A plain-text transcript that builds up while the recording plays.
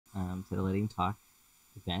Titillating Talk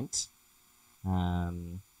event.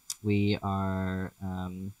 We are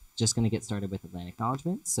just going to get started with land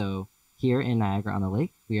acknowledgement. So here in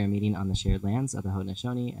Niagara-on-the-Lake, we are meeting on the shared lands of the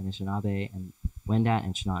Haudenosaunee, Anishinaabe, and Wendat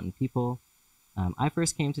and Chinantan people. I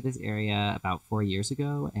first came to this area about 4 years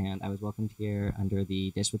ago, and I was welcomed here under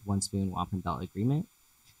the Dish with One Spoon Wampum Belt Agreement.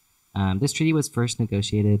 This treaty was first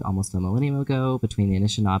negotiated almost a millennium ago between the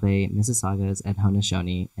Anishinaabe, Mississaugas, and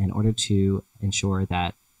Haudenosaunee in order to ensure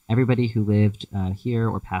that everybody who lived here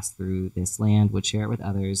or passed through this land would share it with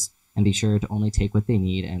others and be sure to only take what they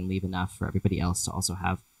need and leave enough for everybody else to also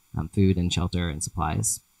have food and shelter and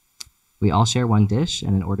supplies. We all share one dish,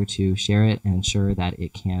 and in order to share it and ensure that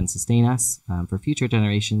it can sustain us for future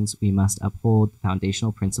generations, we must uphold the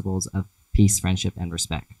foundational principles of peace, friendship, and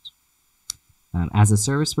respect. As a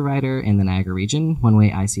service provider in the Niagara region, one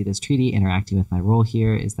way I see this treaty interacting with my role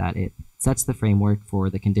here is that it sets the framework for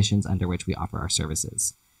the conditions under which we offer our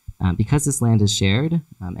services. Because this land is shared,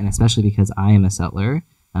 and especially because I am a settler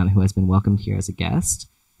who has been welcomed here as a guest,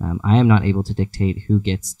 I am not able to dictate who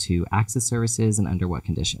gets to access services and under what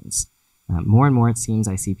conditions. More and more, it seems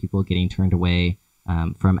I see people getting turned away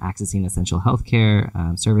from accessing essential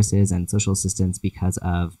healthcare services and social assistance because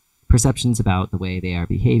of perceptions about the way they are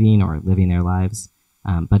behaving or living their lives.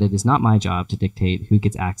 But it is not my job to dictate who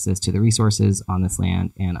gets access to the resources on this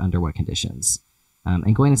land and under what conditions.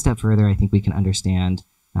 And going a step further, I think we can understand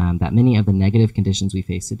that many of the negative conditions we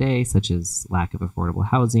face today, such as lack of affordable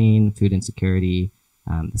housing, food insecurity,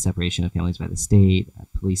 the separation of families by the state,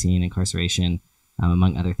 policing, incarceration,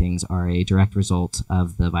 among other things, are a direct result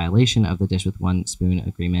of the violation of the Dish with One Spoon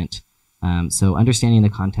agreement. So understanding the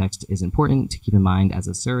context is important to keep in mind as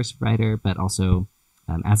a service provider, but also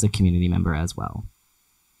as a community member as well.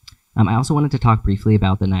 I also wanted to talk briefly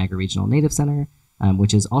about the Niagara Regional Native Center,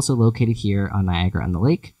 which is also located here on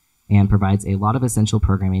Niagara-on-the-Lake and provides a lot of essential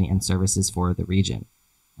programming and services for the region.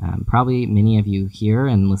 Probably many of you here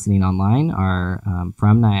and listening online are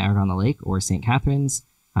from Niagara-on-the-Lake or St. Catharines,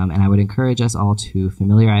 and I would encourage us all to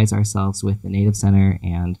familiarize ourselves with the Native Center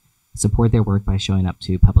and support their work by showing up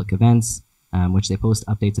to public events, which they post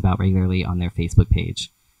updates about regularly on their Facebook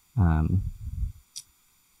page.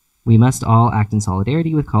 We must all act in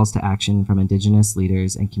solidarity with calls to action from Indigenous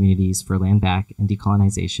leaders and communities for land back and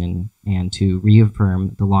decolonization, and to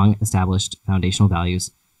reaffirm the long-established foundational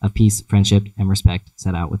values of peace, friendship, and respect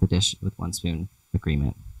set out with the Dish with One Spoon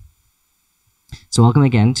agreement. So welcome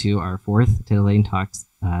again to our fourth Titillating Talks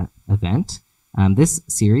event. This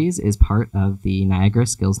series is part of the Niagara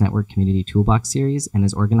Skills Network Community Toolbox series and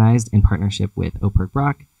is organized in partnership with Oprah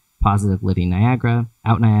Brock, Positive Living Niagara,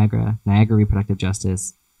 Out Niagara, Niagara Reproductive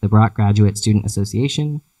Justice, the Brock Graduate Student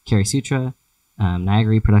Association, Carrie Sutra, Niagara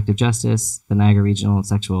Reproductive Justice, the Niagara Regional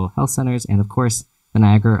Sexual Health Centers, and of course, the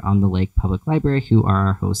Niagara-on-the-Lake Public Library, who are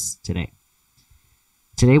our hosts today.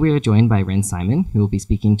 Today we are joined by Rin Simon, who will be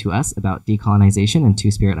speaking to us about decolonization and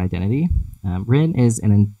Two-Spirit Identity. Rin is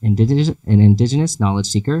an Indigenous knowledge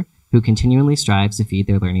seeker who continually strives to feed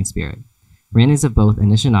their learning spirit. Rin is of both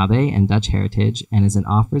Anishinaabe and Dutch heritage and is an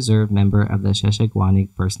off-reserve member of the Sheshaguani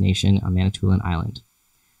First Nation on Manitoulin Island.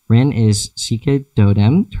 Rin is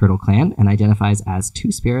Shikadodem Turtle Clan and identifies as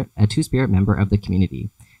a Two-Spirit member of the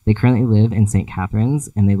community. They currently live in St. Catharines,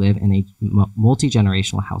 and they live in a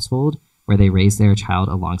multi-generational household where they raise their child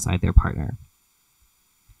alongside their partner.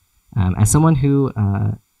 As someone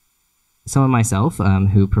myself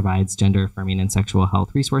who provides gender-affirming and sexual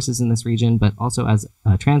health resources in this region, but also as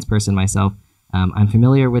a trans person myself, I'm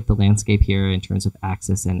familiar with the landscape here in terms of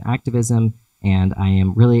access and activism, and I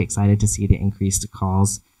am really excited to see the increased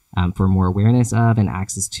calls for more awareness of and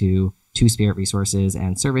access to Two-Spirit resources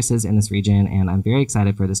and services in this region, and I'm very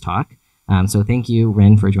excited for this talk. So thank you,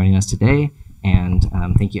 Rin, for joining us today, and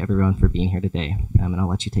thank you everyone for being here today, and I'll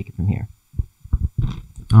let you take it from here.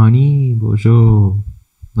 Ani, bonjour.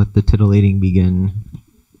 Let the titillating begin.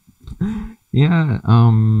 Yeah,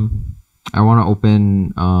 I want to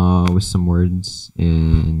open with some words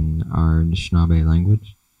in our Anishinaabe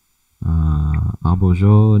language.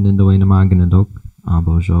 Abojo nindawe namaganadok,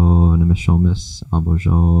 abojo nimishomis,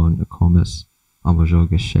 abojo nikomis, abojo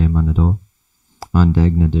geshe manado,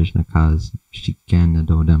 andeg nadij nakaz, shiken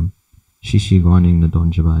nadodem, shishigoning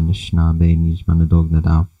nadonjaba Anishinaabe nijmanadog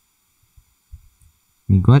nadao.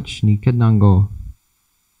 Miigwach nikednango,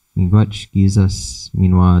 miigwach gizas,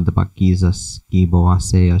 minwa dabak gizas,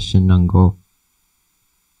 giboase ashinango.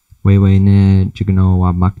 Wewe ne jigano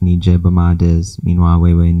wabmak ni jebamades, minwa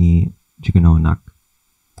wewe ni jigano nak.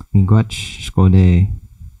 Miigwach skode,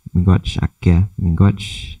 miigwach akke,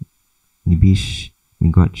 miigwach nibish,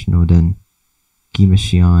 miigwach noden,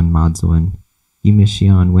 gimishian madzoen,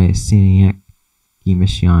 gimishian we siniek,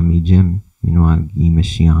 Gimishian mi jim, minwa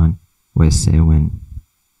gimishian wesewin.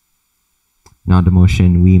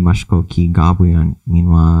 Nadamoshin wi mashko ki gabuyan,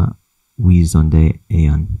 minwa wi zonde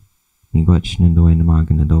eyan. Migwach nindoe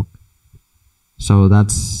namaganadok. So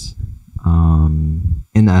that's,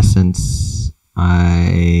 in essence,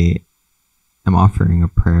 I am offering a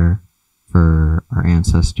prayer for our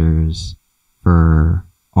ancestors, for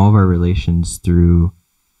all of our relations through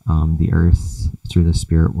the earth, through the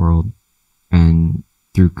spirit world, and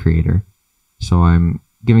through Creator. So I'm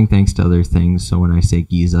giving thanks to other things. So when I say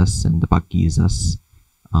Jesus and Dabak Jesus,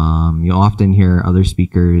 you'll often hear other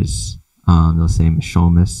speakers, they'll say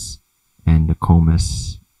Mishomis and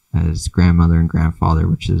Nokomis as grandmother and grandfather,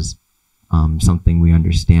 which is something we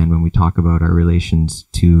understand when we talk about our relations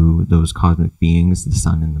to those cosmic beings, the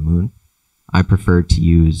sun and the moon. I prefer to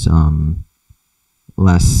use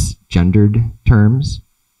less gendered terms.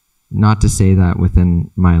 Not to say that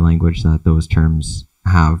within my language that those terms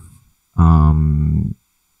have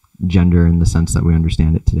gender in the sense that we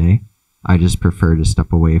understand it today. I just prefer to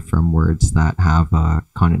step away from words that have a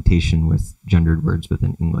connotation with gendered words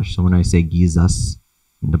within English. So when I say Jesus,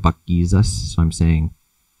 the Buck Jesus, so I'm saying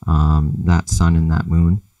that sun and that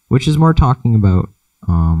moon, which is more talking about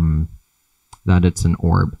that it's an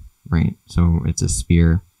orb, right? So it's a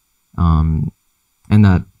sphere. And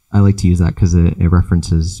that I like to use that because it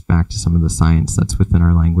references back to some of the science that's within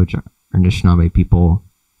our language. Our Anishinaabe people,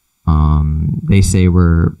 they say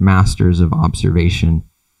we're masters of observation,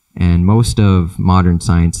 and most of modern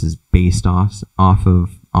science is based off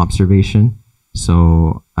of observation.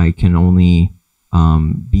 So I can only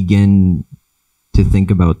begin to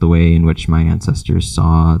think about the way in which my ancestors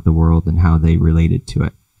saw the world and how they related to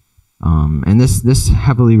it. And this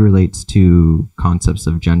heavily relates to concepts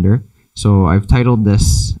of gender. So I've titled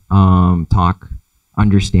this talk,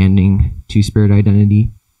 Understanding Two-Spirit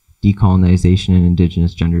Identity, Decolonization and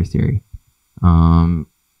Indigenous Gender Theory. So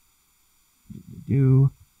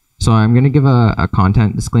I'm going to give a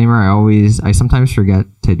content disclaimer. I sometimes forget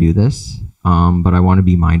to do this, but I want to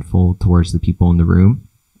be mindful towards the people in the room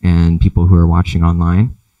and people who are watching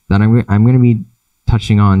online, that I'm going to be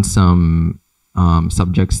touching on some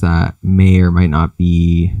subjects that may or might not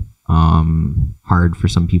be hard for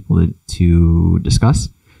some people to discuss.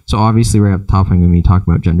 So obviously right at the top, I'm going to be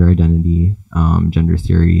talking about gender identity, gender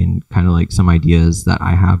theory, and kind of like some ideas that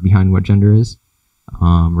I have behind what gender is.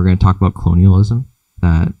 We're going to talk about colonialism,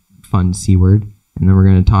 that fun C word. And then we're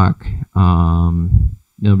going to talk,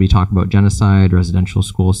 it'll be talk about genocide, residential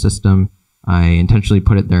school system. I intentionally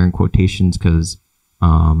put it there in quotations because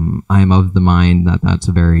I am of the mind that that's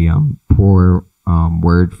a very poor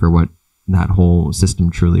word for what that whole system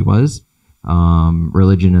truly was.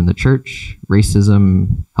 Religion and the church,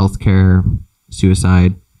 racism, healthcare,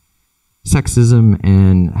 suicide, sexism,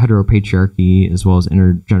 and heteropatriarchy, as well as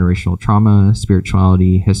intergenerational trauma,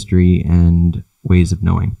 spirituality, history, and ways of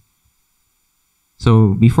knowing.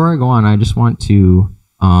 So before I go on, I just want to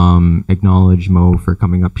acknowledge Mo for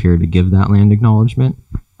coming up here to give that land acknowledgement.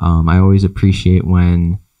 I always appreciate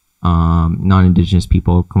when non-Indigenous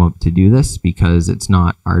people come up to do this because it's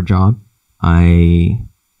not our job. I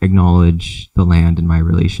acknowledge the land and my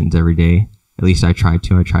relations every day. At least I try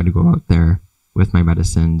to. I try to go out there with my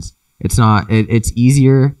medicines. It's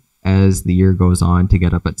easier as the year goes on to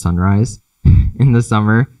get up at sunrise in the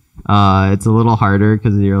summer. It's a little harder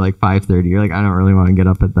because you're like 5:30. You're like, I don't really want to get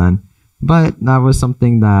up at then. But that was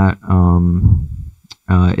something that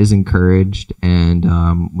is encouraged and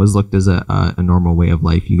was looked as a normal way of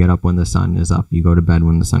life. You get up when the sun is up. You go to bed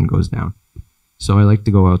when the sun goes down. So I like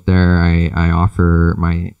to go out there. I offer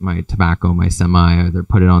my tobacco, my semi. I either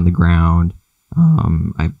put it on the ground,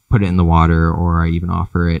 I put it in the water, or I even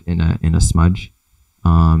offer it in a smudge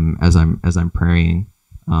as I'm praying.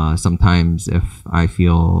 Sometimes if I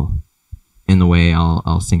feel in the way,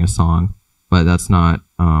 I'll sing a song, but that's not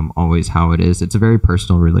always how it is. It's a very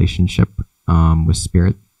personal relationship with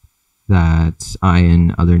spirit that I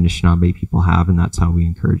and other Anishinaabe people have, and that's how we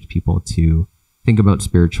encourage people to think about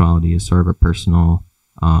spirituality as sort of a personal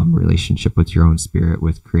relationship with your own spirit,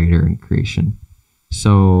 with Creator and creation.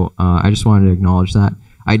 So I just wanted to acknowledge that.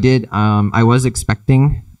 I was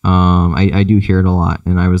expecting, I do hear it a lot,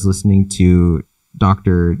 and I was listening to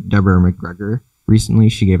Dr. Deborah McGregor recently.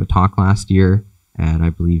 She gave a talk last year at, I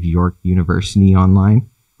believe, York University online,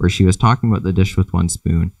 where she was talking about the dish with one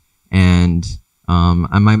spoon. And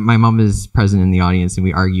my mom is present in the audience, and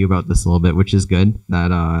we argue about this a little bit, which is good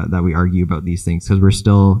that we argue about these things, because we're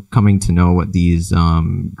still coming to know what these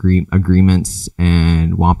agreements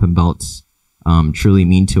and wampum belts truly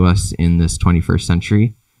mean to us in this 21st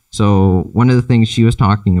century. So one of the things she was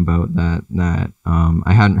talking about that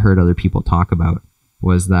I hadn't heard other people talk about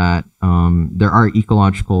was that there are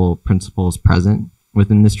ecological principles present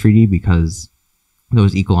within this treaty because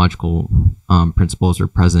those ecological principles are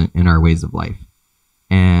present in our ways of life.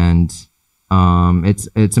 And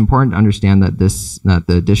it's important to understand that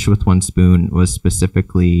the dish with one spoon was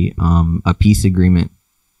specifically a peace agreement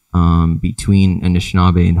between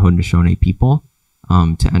Anishinaabe and Haudenosaunee people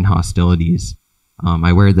to end hostilities.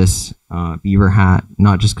 I wear this beaver hat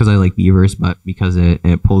not just because I like beavers, but because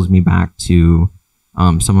it pulls me back to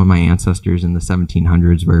some of my ancestors in the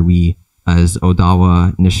 1700s, where we, as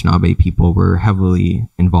Odawa Anishinaabe people, were heavily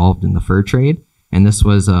involved in the fur trade. And this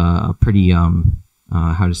was a pretty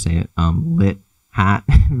lit hat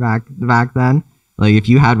back then. Like if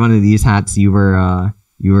you had one of these hats, you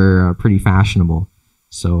were pretty fashionable.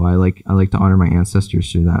 So I like to honor my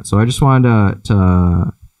ancestors through that. So I just wanted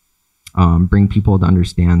to bring people to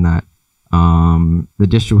understand that the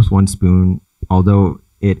dish with one spoon, although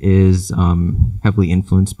it is heavily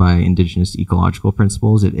influenced by Indigenous ecological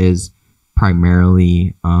principles, it is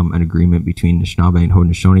primarily an agreement between Anishinaabe and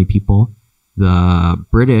Haudenosaunee people. The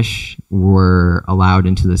British were allowed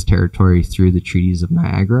into this territory through the treaties of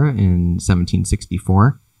Niagara in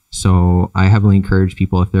 1764. So I heavily encourage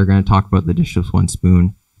people, if they're going to talk about the dish with one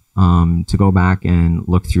spoon, to go back and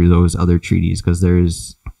look through those other treaties, because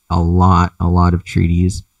there's a lot of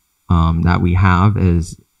treaties that we have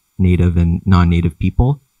as Native and non-Native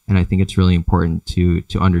people. And I think it's really important to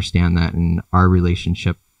understand that in our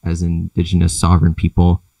relationship as Indigenous sovereign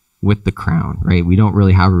people with the Crown, right? We don't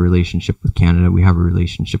really have a relationship with Canada. We have a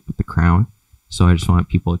relationship with the Crown. So I just want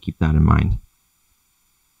people to keep that in mind.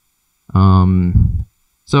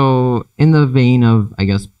 So in the vein of, I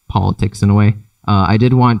guess, politics in a way, I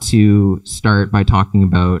did want to start by talking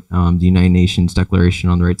about the United Nations Declaration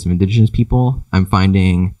on the Rights of Indigenous People. I'm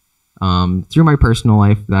finding through my personal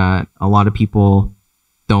life that a lot of people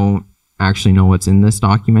don't actually know what's in this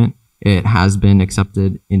document. It has been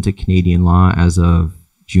accepted into Canadian law as of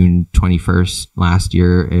June 21st last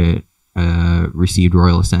year. It received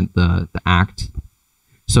royal assent, the act.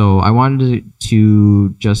 So I wanted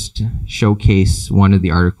to just showcase one of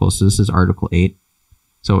the articles. So this is Article 8.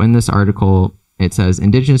 So in this article, it says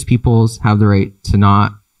Indigenous peoples have the right to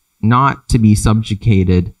not to be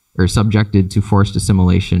subjugated or subjected to forced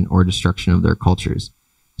assimilation or destruction of their cultures.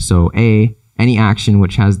 So A, any action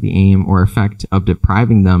which has the aim or effect of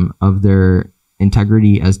depriving them of their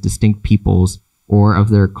integrity as distinct peoples or of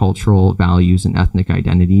their cultural values and ethnic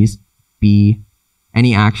identities. B,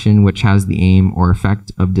 any action which has the aim or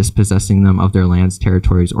effect of dispossessing them of their lands,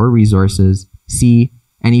 territories, or resources. C,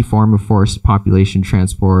 any form of forced population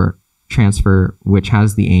transfer which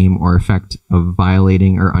has the aim or effect of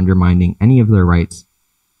violating or undermining any of their rights.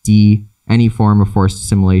 D, any form of forced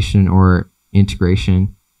assimilation or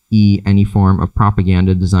integration. E, any form of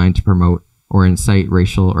propaganda designed to promote or incite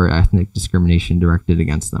racial or ethnic discrimination directed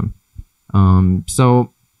against them.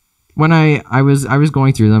 So when I was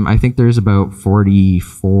going through them, I think there's about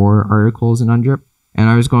 44 articles in UNDRIP, and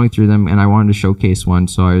I was going through them and I wanted to showcase one.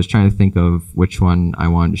 So I was trying to think of which one I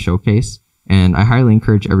wanted to showcase. And I highly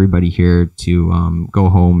encourage everybody here to go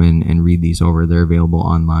home and read these over. They're available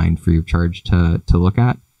online free of charge to look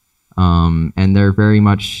at. And they're very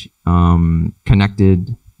much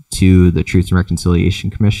connected to the Truth and Reconciliation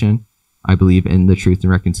Commission. I believe in the Truth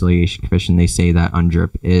and Reconciliation Commission, they say that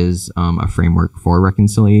UNDRIP is a framework for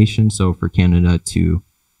reconciliation. So for Canada to,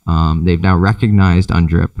 they've now recognized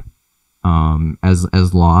UNDRIP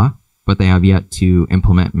as law, but they have yet to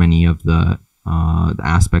implement many of the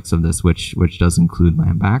aspects of this, which does include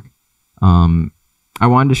land back. I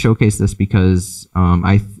wanted to showcase this because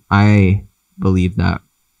I believe that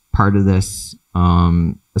part of this,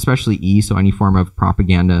 especially E, so any form of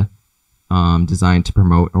propaganda designed to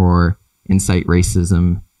promote or incite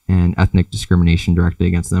racism and ethnic discrimination directed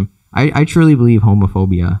against them. I truly believe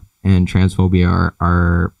homophobia and transphobia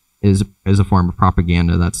is a form of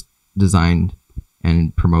propaganda that's designed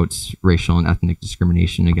and promotes racial and ethnic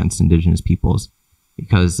discrimination against Indigenous peoples,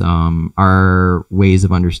 because our ways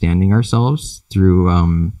of understanding ourselves through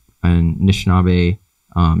an Anishinaabe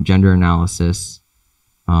gender analysis,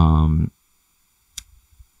 homophobia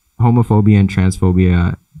and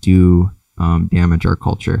transphobia do damage our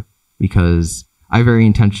culture, because I very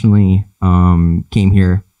intentionally came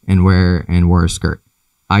here and wore a skirt.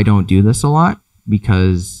 I don't do this a lot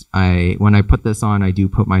because when I put this on, I do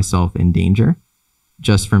put myself in danger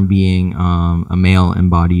just from being a male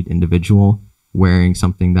embodied individual wearing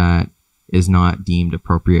something that is not deemed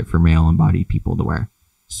appropriate for male embodied people to wear.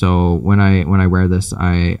 So when I wear this,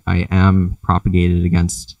 I am propagated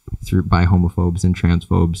against by homophobes and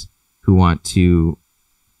transphobes who want to,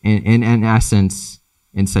 in essence,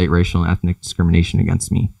 incite racial and ethnic discrimination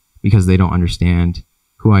against me because they don't understand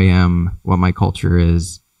who I am, what my culture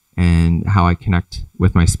is, and how I connect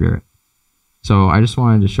with my spirit. So I just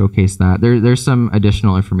wanted to showcase that. There's some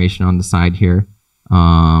additional information on the side here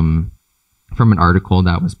from an article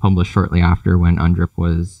that was published shortly after when UNDRIP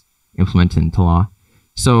was implemented into law.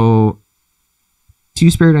 So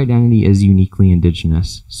Two-Spirit identity is uniquely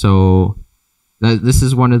Indigenous. So this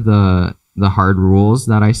is one of the hard rules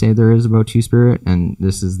that I say there is about Two-Spirit, and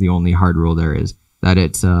this is the only hard rule there is, that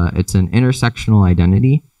it's an intersectional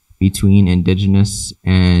identity between Indigenous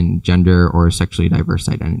and gender or sexually diverse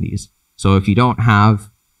identities. So if you don't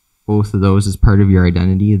have both of those as part of your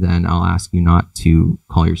identity, then I'll ask you not to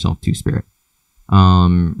call yourself Two-Spirit.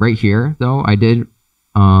 Right here, though, I did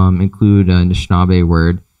include a Anishinaabe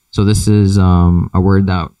word. So this is a word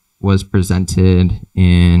that was presented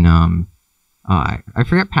in, I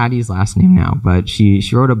forget Patty's last name now, but she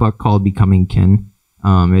wrote a book called Becoming Kin.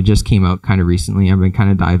 It just came out kind of recently. I've been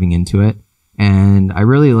kind of diving into it. And I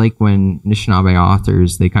really like when Anishinaabe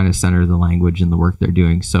authors, they kind of center the language in the work they're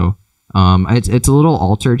doing. So it's a little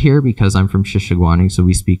altered here because I'm from Shishigwaning, so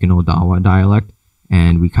we speak an Odawa dialect,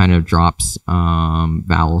 and we kind of drops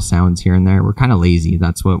vowel sounds here and there. We're kind of lazy.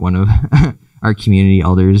 That's what one of our community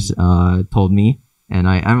elders told me. And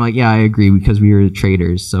I'm like, yeah, I agree, because we were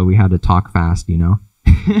traders, so we had to talk fast, you know.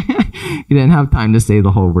 You didn't have time to say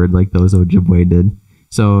the whole word like those Ojibwe did.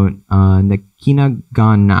 So Nakina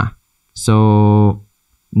Gana. So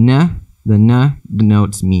ne, the ne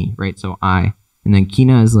denotes me, right? So I. And then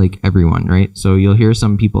kina is like everyone, right? So you'll hear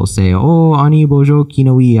some people say, oh, ani bojo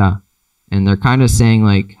kinawiya. And they're kind of saying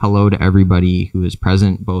like hello to everybody who is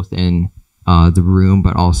present, both in the room,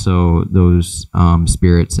 but also those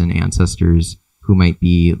spirits and ancestors who might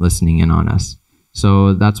be listening in on us.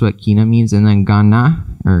 So that's what kina means. And then gana,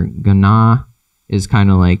 or gana, is kind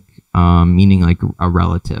of like meaning like a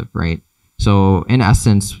relative, right? So in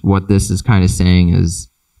essence, what this is kind of saying is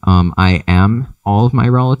I am all of my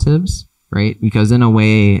relatives, right? Because in a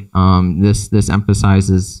way, this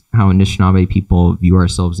emphasizes how Anishinaabe people view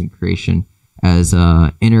ourselves in creation as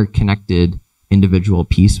a interconnected individual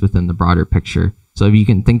piece within the broader picture. So if you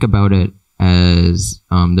can think about it as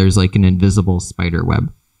there's like an invisible spider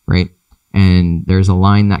web, right? And there's a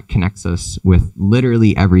line that connects us with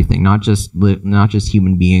literally everything, not just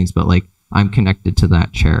human beings, but like I'm connected to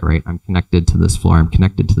that chair, right? I'm connected to this floor. I'm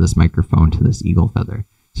connected to this microphone, to this eagle feather.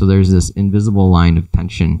 So there's this invisible line of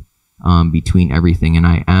tension between everything, and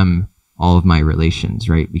I am all of my relations,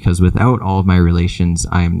 right? Because without all of my relations,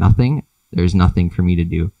 I am nothing. There's nothing for me to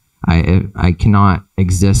do. I cannot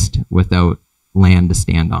exist without land to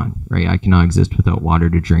stand on, right? I cannot exist without water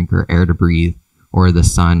to drink, or air to breathe, or the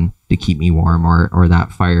sun to keep me warm, or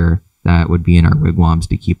that fire that would be in our wigwams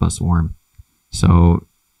to keep us warm. So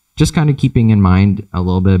just kind of keeping in mind a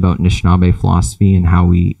little bit about Anishinaabe philosophy and how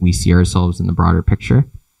we see ourselves in the broader picture.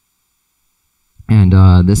 And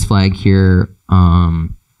this flag here,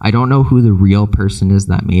 I don't know who the real person is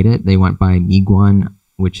that made it. They went by Miigwan,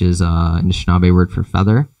 which is a Anishinaabe word for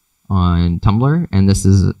feather, on Tumblr. And this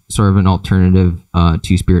is sort of an alternative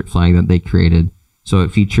two-spirit flag that they created. So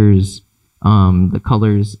it features the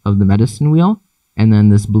colors of the medicine wheel, and then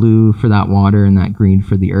this blue for that water, and that green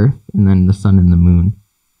for the earth, and then the sun and the moon.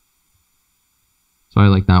 So I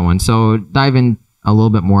like that one. So dive in a little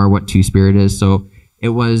bit more what Two-Spirit is. So it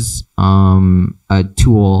was a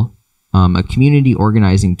tool, a community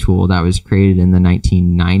organizing tool that was created in the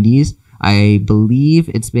 1990s. I believe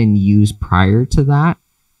it's been used prior to that,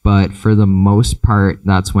 but for the most part,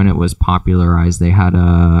 that's when it was popularized. They had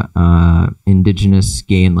a Indigenous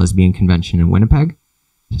gay and lesbian convention in Winnipeg.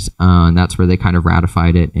 And that's where they kind of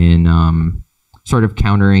ratified it in sort of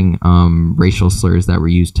countering racial slurs that were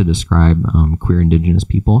used to describe queer Indigenous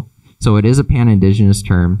people. So it is a pan-Indigenous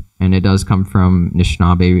term, and it does come from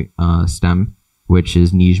Anishinaabe stem, which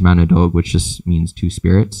is Nij Manadog, which just means two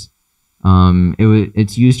spirits.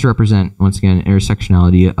 It's used to represent, once again,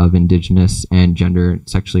 intersectionality of Indigenous and gender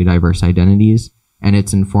sexually diverse identities, and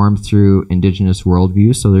it's informed through Indigenous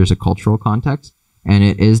worldview, so there's a cultural context, and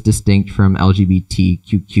it is distinct from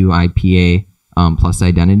LGBTQIPA plus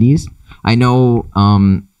identities. I know,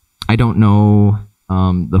 I don't know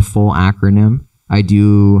the full acronym. I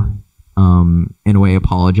do, in a way,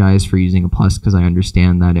 apologize for using a plus, because I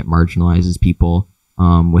understand that it marginalizes people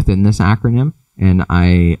within this acronym, and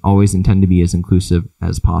I always intend to be as inclusive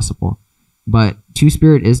as possible. But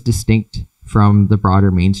Two-Spirit is distinct from the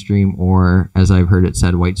broader mainstream, or as I've heard it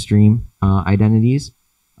said, white stream identities,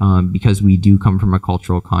 because we do come from a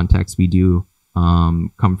cultural context. We do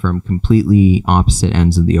come from completely opposite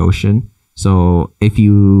ends of the ocean. So if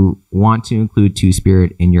you want to include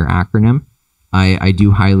Two-Spirit in your acronym, I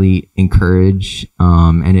do highly encourage,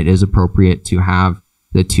 and it is appropriate to have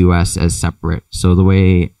the 2S as separate. So the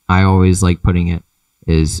way I always like putting it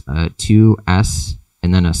is 2S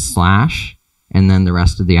and then a slash and then the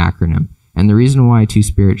rest of the acronym. And the reason why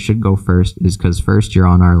Two-Spirit should go first is because first, you're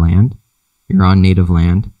on our land. You're on native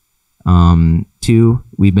land. 2,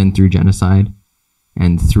 we've been through genocide.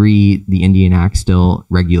 And 3, the Indian Act still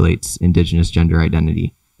regulates Indigenous gender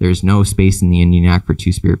identity. There's no space in the Indian Act for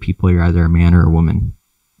Two-Spirit people. You're either a man or a woman.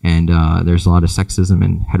 And there's a lot of sexism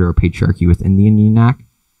and heteropatriarchy within the Indian Act.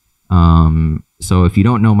 So if you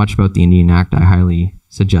don't know much about the Indian Act, I highly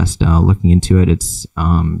suggest looking into it. It's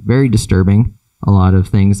very disturbing, a lot of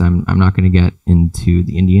things. I'm not going to get into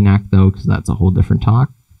the Indian Act, though, because that's a whole different talk.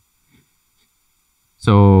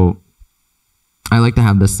 So I like to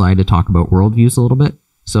have this slide to talk about worldviews a little bit.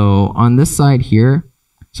 So on this side here,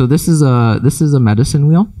 so this is a medicine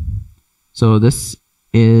wheel. So this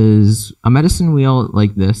is a medicine wheel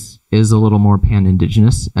like this is a little more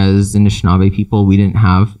pan-Indigenous. As Anishinaabe people, we didn't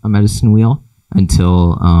have a medicine wheel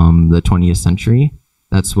until the 20th century.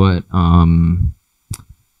 That's what I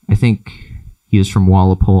think he was from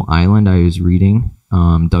Walpole Island. I was reading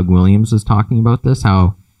Doug Williams was talking about this,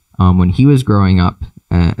 how when he was growing up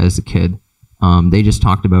as a kid, they just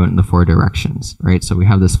talked about it in the 4 directions, right? So we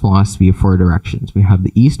have this philosophy of 4 directions. We have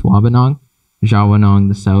the east, Wabanong, Jawanong,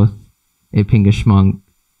 the south, Ipingashmunk,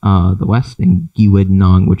 the west, and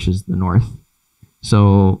Giwidnong, which is the north.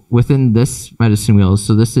 So within this medicine wheel,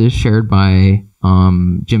 so this is shared by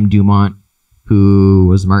Jim Dumont, who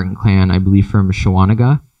was Martin clan, I believe from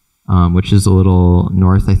Shawanaga, which is a little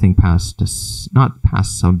north, I think, not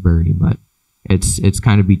past Sudbury, but it's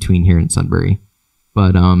kind of between here and Sudbury.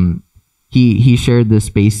 But he shared these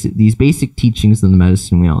basic teachings in the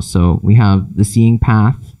medicine wheel. So we have the seeing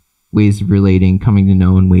path, ways of relating, coming to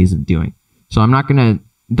know, and ways of doing. So I'm not going to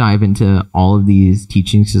dive into all of these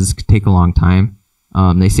teachings because it could take a long time.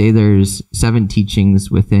 They say there's 7 teachings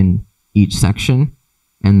within each section,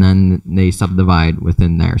 and then they subdivide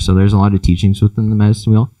within there. So there's a lot of teachings within the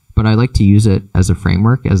medicine wheel, but I like to use it as a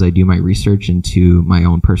framework as I do my research into my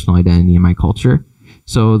own personal identity and my culture.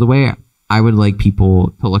 So the way I would like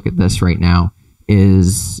people to look at this right now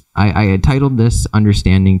is I had titled this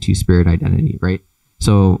Understanding Two-Spirit Identity, right?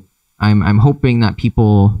 So I'm hoping that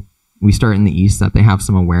people, we start in the East, that they have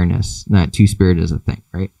some awareness that Two-Spirit is a thing,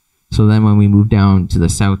 right? So then when we move down to the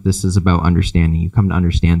South, this is about understanding. You come to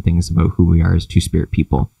understand things about who we are as Two-Spirit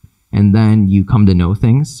people. And then you come to know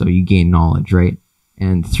things, so you gain knowledge, right?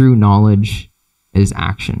 And through knowledge is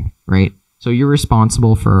action, right? So you're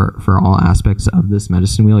responsible for all aspects of this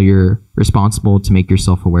medicine wheel. You're responsible to make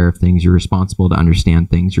yourself aware of things. You're responsible to understand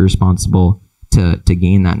things. You're responsible to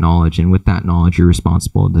gain that knowledge. And with that knowledge, you're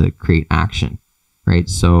responsible to create action, right?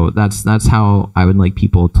 So that's how I would like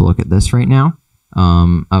people to look at this right now.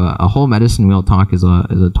 A whole medicine wheel talk is a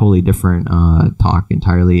totally different talk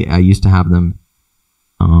entirely. I used to have them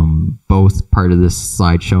both part of this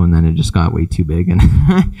slideshow, and then it just got way too big,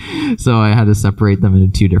 and so I had to separate them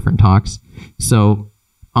into 2 different talks. So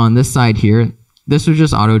on this side here, this was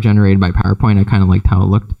just auto-generated by PowerPoint. I kind of liked how it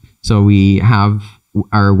looked. So we have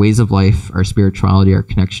our ways of life, our spirituality, our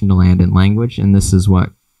connection to land and language, and this is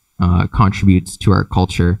what contributes to our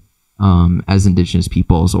culture as Indigenous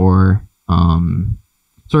peoples, or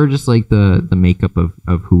sort of just like the makeup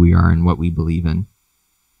of who we are and what we believe in.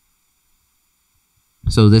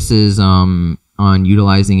 So this is on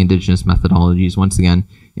utilizing Indigenous methodologies. Once again,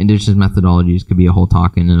 Indigenous methodologies could be a whole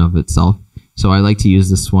talk in and of itself. So I like to use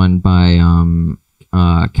this one by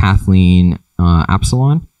Kathleen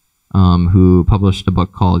Absolon, who published a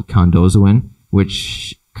book called Kaandossiwin,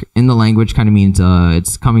 which in the language kind of means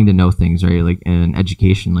it's coming to know things, right? Like in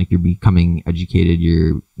education, like you're becoming educated,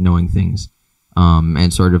 you're knowing things.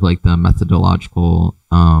 And sort of like the methodological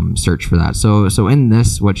search for that. So in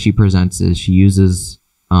this, what she presents is she uses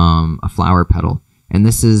a flower petal, and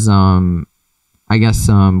this is I guess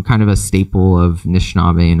kind of a staple of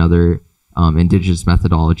Anishinaabe and other Indigenous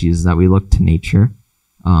methodologies, that we look to nature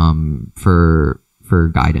for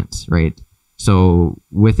guidance, right? So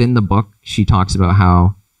within the book, she talks about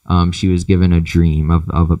how she was given a dream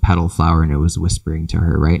of a petal flower, and it was whispering to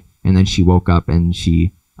her, right? And then she woke up and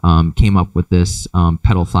she came up with this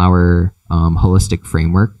petal flower holistic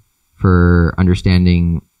framework for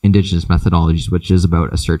understanding Indigenous methodologies, which is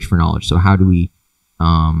about a search for knowledge. So how do we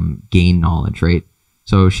gain knowledge, right?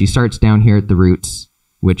 So she starts down here at the roots,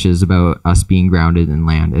 which is about us being grounded in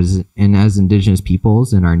land. As Indigenous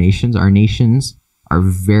peoples and our nations are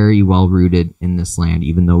very well rooted in this land.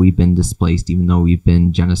 Even though we've been displaced, even though we've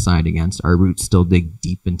been genocide against, our roots still dig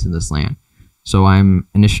deep into this land. So I'm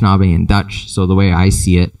Anishinaabe and Dutch. So the way I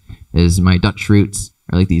see it, is my Dutch roots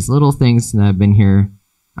are like these little things that have been here.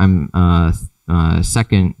 I'm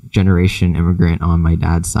second generation immigrant on my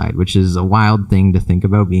dad's side, which is a wild thing to think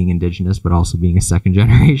about, being Indigenous, but also being a second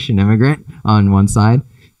generation immigrant on one side.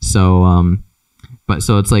 So,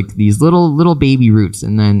 so it's like these little baby roots.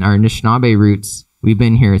 And then our Anishinaabe roots, we've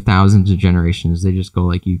been here thousands of generations. They just go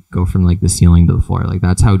like, you go from like the ceiling to the floor. Like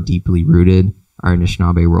that's how deeply rooted our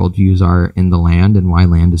Anishinaabe worldviews are in the land, and why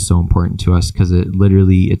land is so important to us, because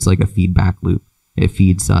it's like a feedback loop. It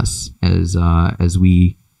feeds us as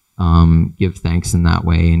we give thanks in that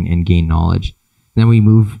way and gain knowledge. Then we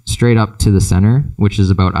move straight up to the center, which is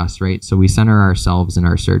about us, right? So we center ourselves in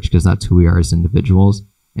our search because that's who we are as individuals,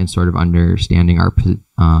 and sort of understanding our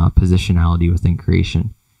positionality within creation.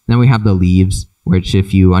 And then we have the leaves, which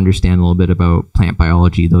if you understand a little bit about plant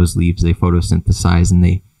biology, those leaves, they photosynthesize and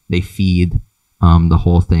they feed the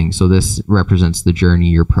whole thing. So this represents the journey,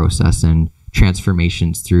 your process, and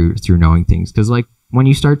transformations through knowing things. Because like when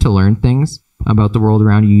you start to learn things about the world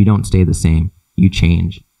around you, you don't stay the same, you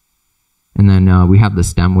change. And then we have the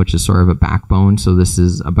stem, which is sort of a backbone. So this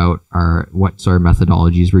is about what sort of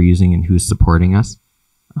methodologies we're using and who's supporting us.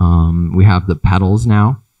 We have the petals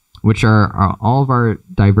now, which are all of our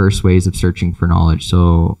diverse ways of searching for knowledge.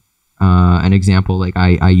 So an example, like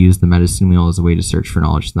I use the medicine wheel as a way to search for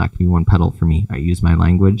knowledge. So that could be one petal for me. I use my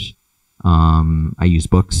language. I use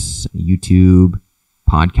books, YouTube,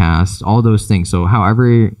 podcasts, all those things. So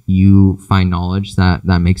however you find knowledge, that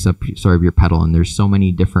makes up sort of your petal. And there's so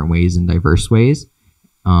many different ways and diverse ways.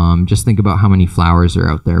 Just think about how many flowers are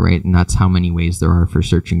out there, right? And that's how many ways there are for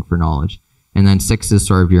searching for knowledge. And then 6 is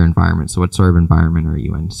sort of your environment. So what sort of environment are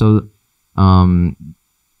you in? So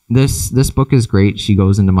this book is great. She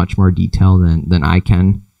goes into much more detail than I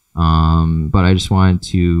can. But I just wanted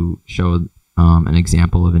to show an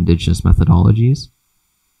example of Indigenous methodologies.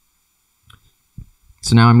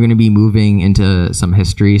 So now I'm going to be moving into some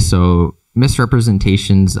history. So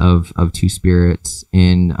misrepresentations of two spirits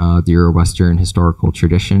in the Euro-Western historical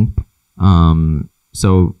tradition.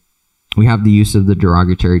 So we have the use of the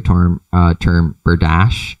derogatory term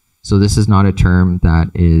berdash. So this is not a term that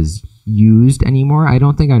is used anymore. I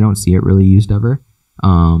don't see it really used ever.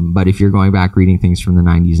 But if you're going back reading things from the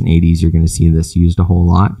 90s and 80s, you're going to see this used a whole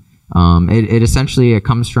lot. It essentially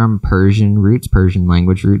comes from Persian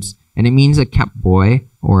language roots, and it means a kept boy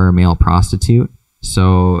or a male prostitute.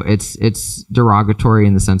 So it's derogatory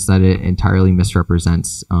in the sense that it entirely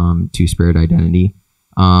misrepresents two-spirit identity.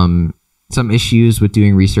 Some issues with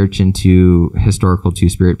doing research into historical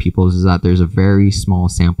two-spirit peoples is that there's a very small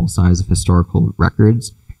sample size of historical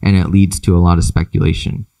records, and it leads to a lot of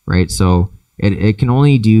speculation, right? So it can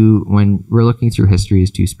only do, when we're looking through history as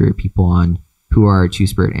two-spirit people on who our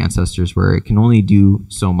two-spirit ancestors were, it can only do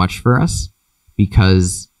so much for us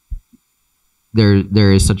because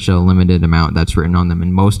there is such a limited amount that's written on them,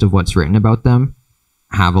 and most of what's written about them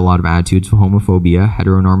have a lot of attitudes for homophobia,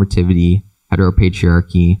 heteronormativity,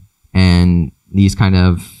 heteropatriarchy, and these kind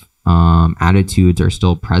of attitudes are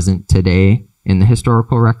still present today in the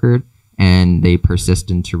historical record, and they persist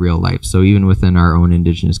into real life. So even within our own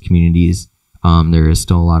Indigenous communities, there is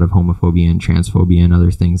still a lot of homophobia and transphobia and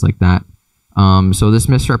other things like that. So this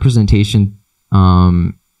misrepresentation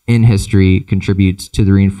in history contributes to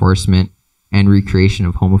the reinforcement and recreation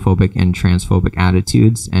of homophobic and transphobic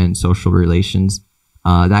attitudes and social relations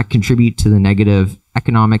that contribute to the negative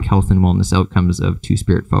economic, health, and wellness outcomes of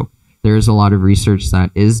two-spirit folk. There is a lot of research that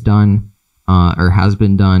is done or has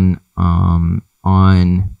been done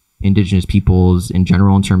on Indigenous peoples in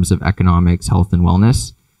general in terms of economics, health, and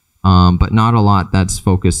wellness, but not a lot that's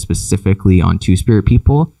focused specifically on two-spirit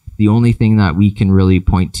people. The only thing that we can really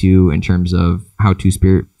point to in terms of how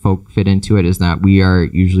two-spirit folk fit into it is that we are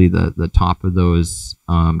usually the top of those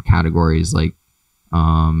categories, like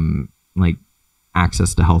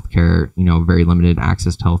access to healthcare, very limited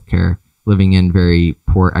access to healthcare, living in very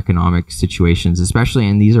poor economic situations, especially,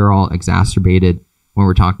 and these are all exacerbated when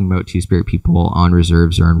we're talking about two-spirit people on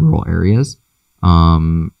reserves or in rural areas.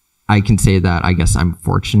 I can say that I guess I'm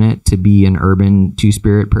fortunate to be an urban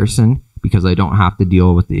two-spirit person because I don't have to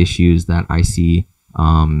deal with the issues that I see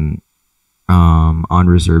on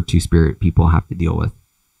reserve two-spirit people have to deal with.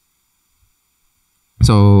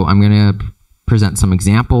 So I'm going to present some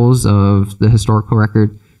examples of the historical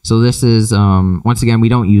record. So this is, once again, we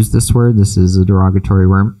don't use this word. This is a derogatory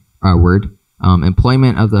word.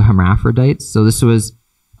 Employment of the hermaphrodites. So this was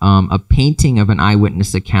a painting of an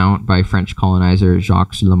eyewitness account by French colonizer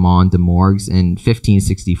Jacques Lemond de Morgues in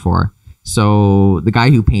 1564. So the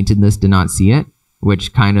guy who painted this did not see it,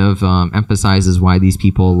 which kind of emphasizes why these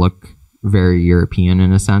people look very European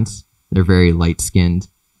in a sense. They're very light-skinned.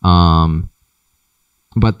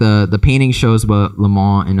 But the painting shows what Le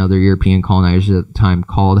Mans and other European colonizers at the time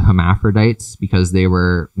called hermaphrodites, because they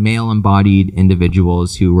were male-embodied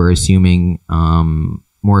individuals who were assuming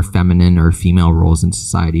more feminine or female roles in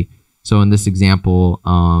society. So in this example,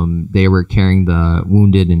 they were carrying the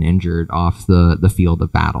wounded and injured off the field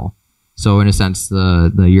of battle. So in a sense,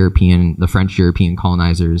 the French European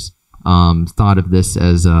colonizers thought of this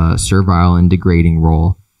as a servile and degrading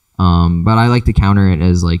role. But I like to counter it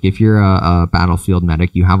as, like, if you're a battlefield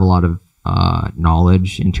medic, you have a lot of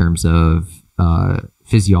knowledge in terms of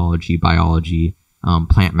physiology, biology,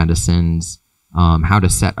 plant medicines, how to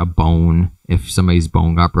set a bone if somebody's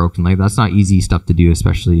bone got broken. Like, that's not easy stuff to do,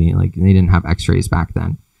 especially, like, they didn't have x-rays back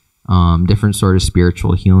then. Different sort of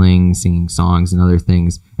spiritual healing, singing songs and other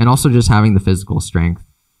things, and also just having the physical strength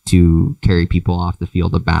to carry people off the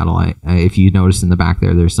field of battle. If you notice in the back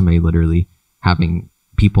there's somebody literally having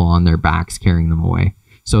people on their backs carrying them away.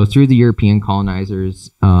 So through the European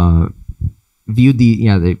colonizers, viewed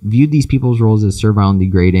these people's roles as servile and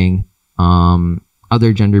degrading.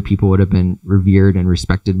 Other gender people would have been revered and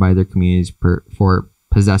respected by their communities for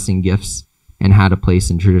possessing gifts and had a place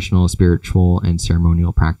in traditional spiritual and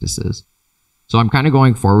ceremonial practices. So I'm kind of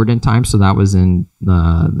going forward in time. So that was in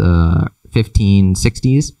the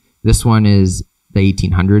 1560s. This one is the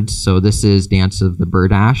 1800s. So this is Dance of the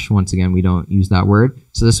Birdash. Once again, we don't use that word.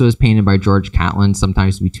 So this was painted by George Catlin,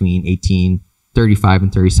 sometimes between 1835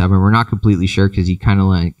 and 37. We're not completely sure because he kind of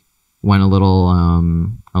like went a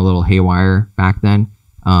little haywire back then.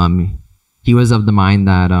 He was of the mind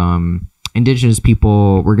that Indigenous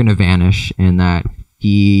people were going to vanish, and that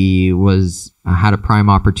he had a prime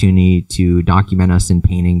opportunity to document us in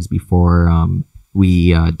paintings before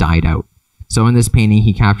we died out. So in this painting,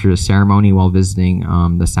 he captured a ceremony while visiting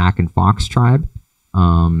the Sac and Fox tribe.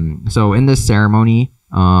 So in this ceremony,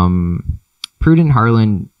 Prudent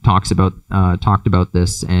Harlan talked about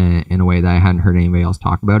this in a way that I hadn't heard anybody else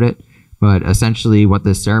talk about it. But essentially, what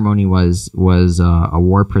this ceremony was a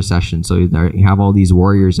war procession. So you have all these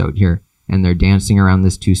warriors out here, and they're dancing around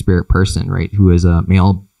this two-spirit person, right, who is a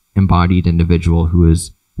male-embodied individual who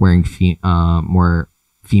is wearing more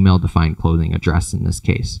female-defined clothing, a dress in this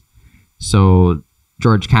case. So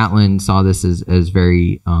George Catlin saw this as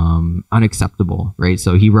very unacceptable, right?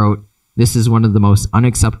 So he wrote, "This is one of the most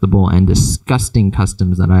unacceptable and disgusting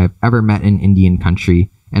customs that I have ever met in Indian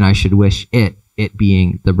country, and I should wish it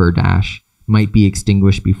being the Birdash, might be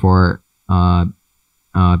extinguished before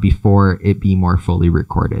it be more fully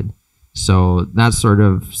recorded." So that's sort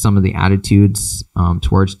of some of the attitudes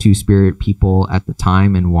towards two-spirit people at the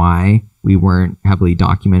time, and why we weren't heavily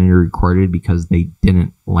documented or recorded, because they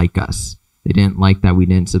didn't like us. They didn't like that we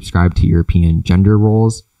didn't subscribe to European gender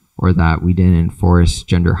roles, or that we didn't enforce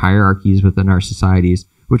gender hierarchies within our societies,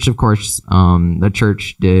 which of course the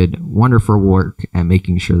church did wonderful work at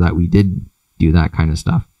making sure that we did do that kind of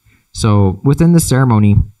stuff. So within the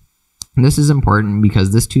ceremony, and this is important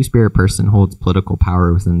because this two-spirit person holds political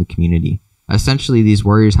power within the community. Essentially, these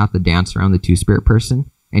warriors have to dance around the two-spirit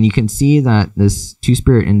person, and you can see that this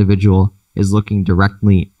two-spirit individual is looking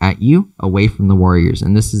directly at you, away from the warriors.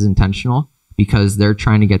 And this is intentional because they're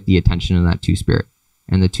trying to get the attention of that two-spirit.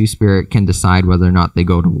 And the two-spirit can decide whether or not they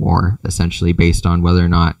go to war, essentially based on whether or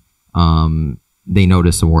not they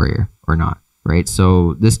notice a warrior or not, right?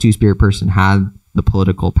 So this two-spirit person had the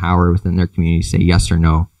political power within their community to say yes or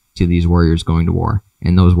no to these warriors going to war.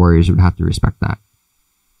 And those warriors would have to respect that.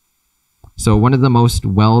 So one of the most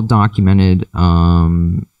well-documented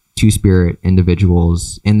two-spirit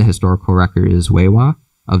individuals in the historical record is Wewa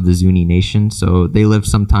of the Zuni Nation. So they lived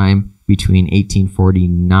sometime between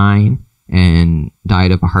 1849 and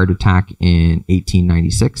died of a heart attack in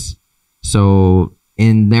 1896. So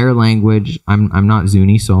in their language, I'm not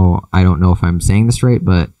Zuni, so I don't know if I'm saying this right,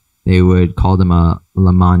 but they would call them a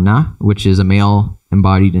lamana, which is a male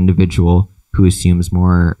embodied individual who assumes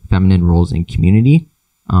more feminine roles in community.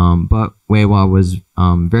 But Wewa was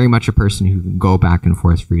very much a person who could go back and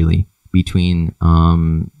forth freely between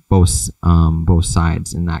both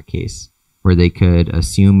sides in that case, where they could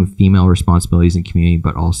assume female responsibilities in community,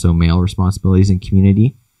 but also male responsibilities in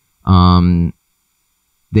community.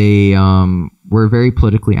 They were very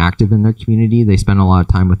politically active in their community. They spent a lot of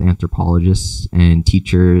time with anthropologists and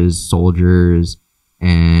teachers, soldiers,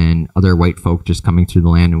 and other white folk just coming through the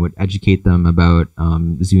land, and would educate them about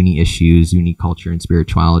Zuni issues, Zuni culture, and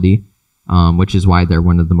spirituality, which is why they're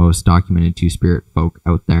one of the most documented two-spirit folk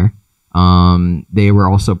out there. They were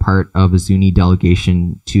also part of a Zuni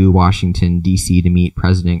delegation to Washington, D.C. to meet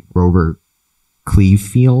President Grover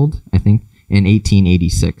Clevefield, I think, in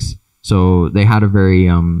 1886. So they had a very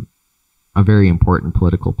important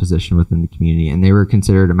political position within the community, and they were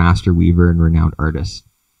considered a master weaver and renowned artist.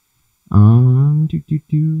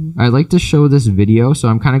 I'd like to show this video. So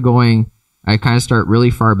I'm kind of going, I kind of start really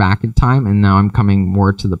far back in time and now I'm coming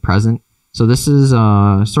more to the present. So this is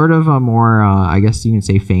sort of a more, I guess you can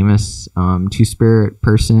say, famous Two-Spirit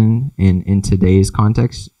person in today's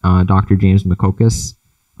context. Dr. James Makokis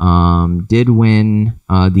did win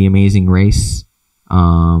the Amazing Race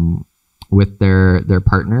with their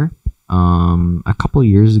partner a couple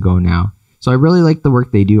years ago now. So I really like the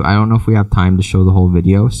work they do. I don't know if we have time to show the whole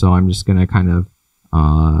video, so I'm just going to kind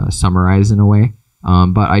of summarize in a way.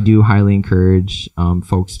 But I do highly encourage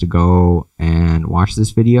folks to go and watch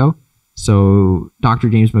this video. So Dr.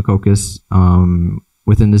 James Makokis,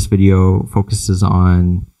 within this video, focuses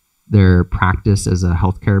on their practice as a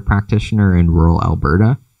healthcare practitioner in rural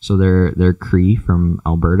Alberta. So they're Cree from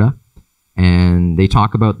Alberta. And they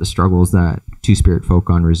talk about the struggles that Two-Spirit folk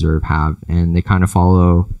on reserve have. And they kind of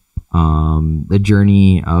follow the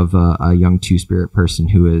journey of a young Two-Spirit person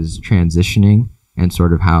who is transitioning, and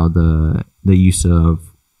sort of how the use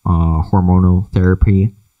of hormonal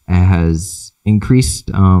therapy has increased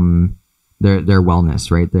their wellness,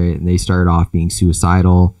 right? They started off being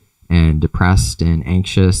suicidal and depressed and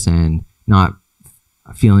anxious and not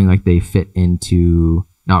feeling like they fit into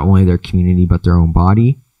not only their community but their own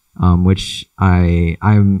body, which I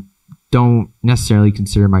don't necessarily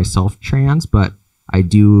consider myself trans, but I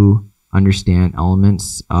do understand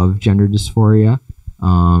elements of gender dysphoria.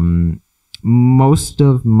 Most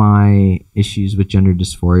of my issues with gender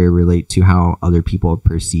dysphoria relate to how other people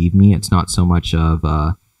perceive me. It's not so much of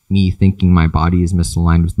me thinking my body is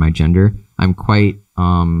misaligned with my gender. I'm quite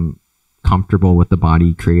comfortable with the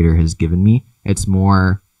body Creator has given me. It's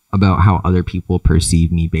more about how other people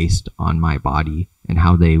perceive me based on my body and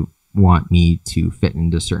how they want me to fit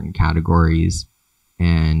into certain categories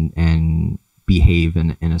and behave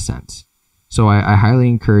in a sense. So I highly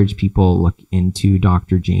encourage people look into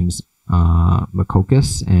Dr. James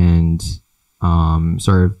Makokis and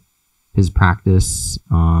sort of his practice.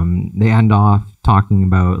 They end off talking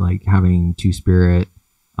about like having Two-Spirit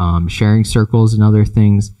sharing circles and other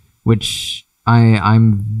things, which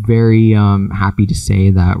I'm very happy to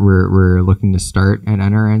say that we're looking to start at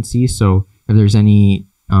NRNC. So if there's any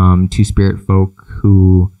Two-Spirit folk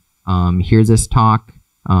who hear this talk,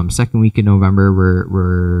 second week in November,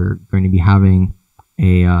 we're going to be having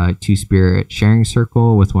a Two-Spirit sharing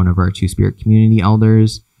circle with one of our Two-Spirit community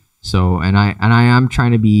elders. So, and I am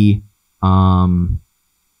trying to be in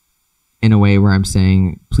a way where I'm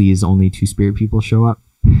saying, please, only Two-Spirit people show up,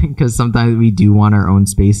 because sometimes we do want our own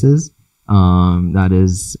spaces. That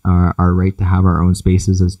is our right to have our own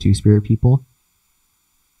spaces as Two-Spirit people.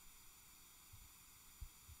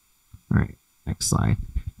 All right, next slide.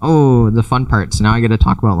 Oh, the fun part. So now I get to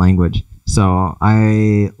talk about language. So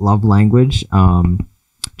I love language.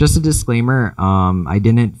 Just a disclaimer, I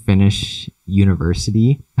didn't finish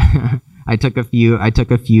university. I took a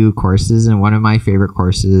few courses, and one of my favorite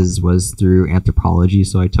courses was through anthropology.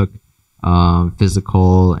 So I took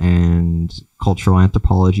physical and cultural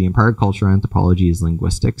anthropology, and part of cultural anthropology is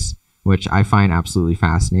linguistics, which I find absolutely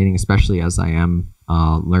fascinating, especially as I am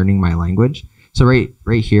learning my language. So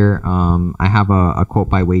right here, I have a quote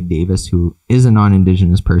by Wade Davis, who is a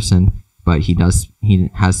non-Indigenous person, but he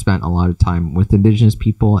has spent a lot of time with Indigenous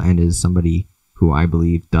people and is somebody who I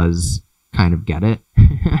believe does kind of get it.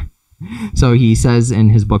 So he says in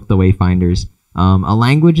his book, The Wayfinders, a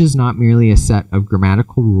language is not merely a set of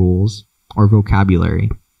grammatical rules or vocabulary.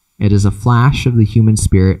 It is a flash of the human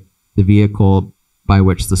spirit, the vehicle by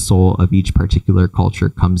which the soul of each particular culture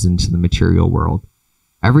comes into the material world.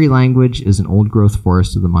 Every language is an old-growth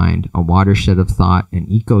forest of the mind, a watershed of thought, an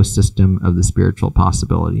ecosystem of the spiritual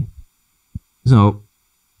possibility. So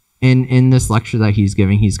in this lecture that he's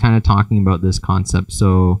giving, he's kind of talking about this concept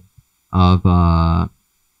of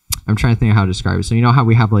I'm trying to think of how to describe it. So you know how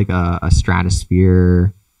we have like a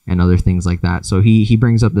stratosphere and other things like that. So he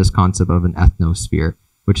brings up this concept of an ethnosphere,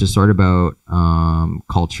 which is sort of about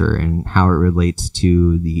culture and how it relates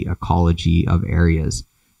to the ecology of areas.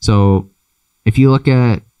 So if you look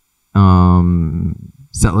at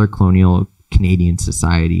settler colonial Canadian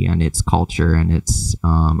society and its culture and its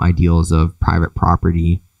ideals of private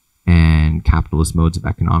property and capitalist modes of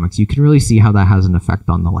economics, you can really see how that has an effect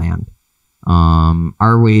on the land.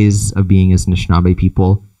 Our ways of being as Anishinaabe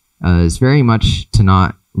people is very much to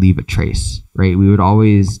not leave a trace, right? We would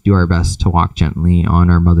always do our best to walk gently on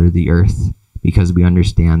our mother, the earth, because we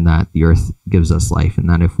understand that the earth gives us life, and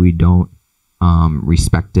that if we don't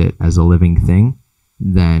respect it as a living thing,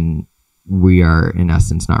 then we are in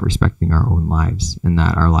essence not respecting our own lives, and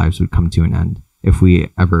that our lives would come to an end if we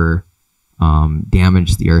ever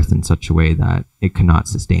damage the earth in such a way that it cannot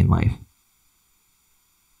sustain life.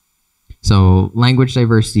 So language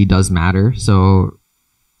diversity does matter. So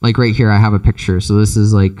like right here, I have a picture. So this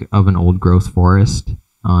is like of an old growth forest.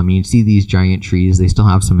 You can see these giant trees. They still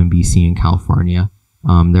have some in BC and California.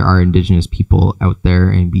 There are Indigenous people out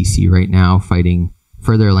there in BC right now fighting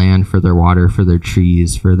for their land, for their water, for their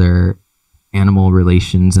trees, for their animal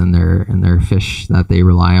relations and their fish that they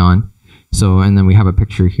rely on. So, and then we have a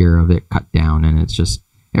picture here of it cut down, and it's just,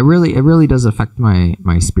 it really does affect my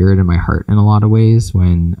spirit and my heart in a lot of ways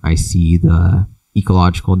when I see the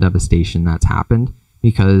ecological devastation that's happened,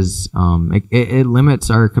 because it limits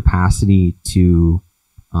our capacity to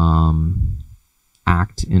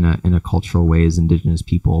act in a cultural way as Indigenous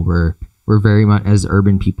people. We're very much, as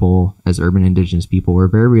urban people, as urban Indigenous people, we're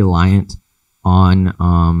very reliant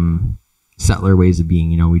on settler ways of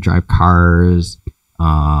being. You know, we drive cars,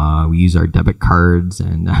 we use our debit cards,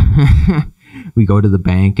 and we go to the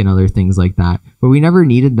bank and other things like that. But we never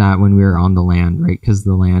needed that when we were on the land, right? Because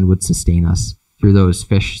the land would sustain us through those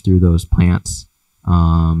fish, through those plants,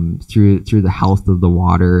 through the health of the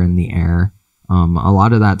water and the air. A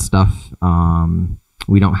lot of that stuff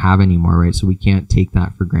we don't have anymore, right? So we can't take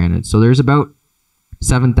that for granted. So there's about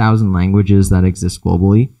 7,000 languages that exist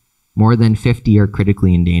globally. More than 50 are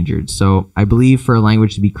critically endangered. So I believe for a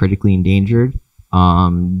language to be critically endangered,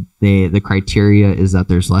 the criteria is that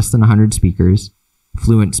there's less than 100 speakers,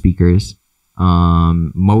 fluent speakers.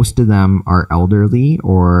 Most of them are elderly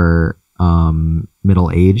or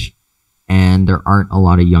middle-aged, and there aren't a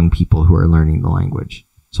lot of young people who are learning the language.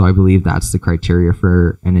 So I believe that's the criteria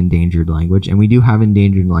for an endangered language. And we do have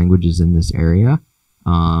endangered languages in this area.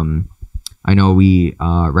 I know we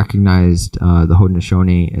recognized the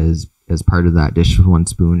Haudenosaunee as part of that Dish with One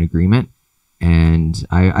Spoon agreement. And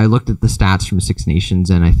I looked at the stats from Six Nations,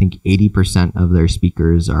 and I think 80% of their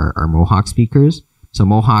speakers are Mohawk speakers. So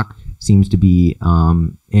Mohawk seems to be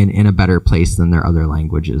in a better place than their other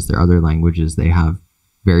languages. Their other languages, they have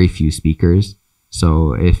very few speakers.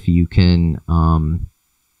 So if you can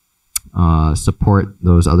support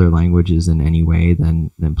those other languages in any way,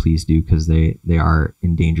 then please do, because they are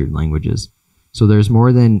endangered languages. So there's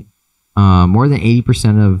more than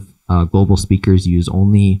 80% of global speakers use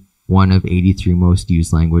only one of 83 most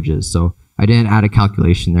used languages. So I didn't add a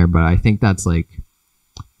calculation there, but I think that's like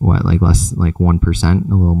 1%,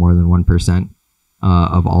 a little more than 1%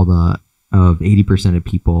 of 80% of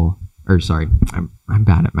people. Or sorry, I'm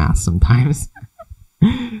bad at math sometimes.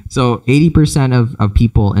 So 80% of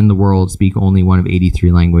people in the world speak only one of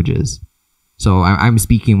 83 languages. So I'm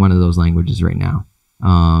speaking one of those languages right now.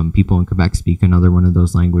 People in Quebec speak another one of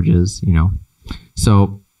those languages, you know.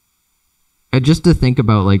 So just to think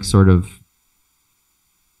about like sort of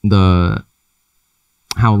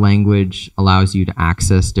how language allows you to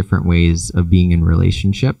access different ways of being in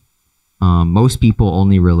relationship. Most people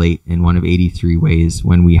only relate in one of 83 ways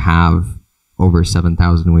when we have over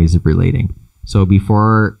 7,000 ways of relating. So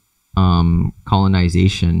before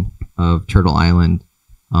colonization of Turtle Island,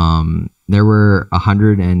 there were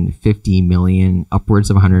 150 million, upwards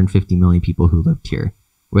of 150 million people who lived here.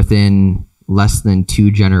 Within less than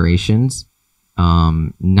 2 generations,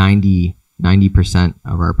 90%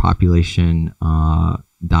 of our population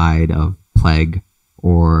died of plague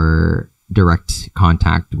or direct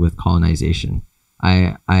contact with colonization.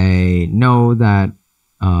 I know that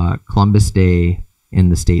Columbus Day in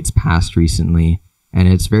the States passed recently, and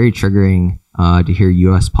it's very triggering to hear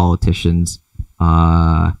U.S. politicians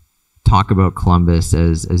talk about Columbus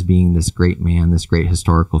as being this great man, this great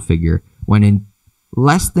historical figure, when in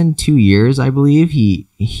less than 2 years, I believe,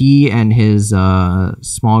 he and his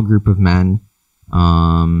small group of men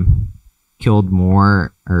killed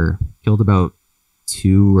about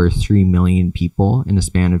 2 or 3 million people in a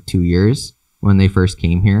span of 2 years when they first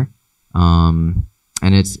came here. And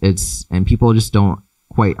people just don't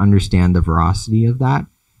quite understand the veracity of that.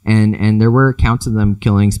 And there were accounts of them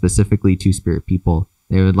killing specifically Two-Spirit people.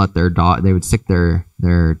 They would let they would sick their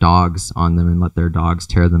dogs on them and let their dogs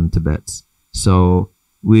tear them to bits. So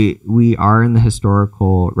we are in the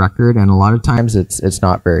historical record, and a lot of times it's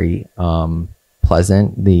not very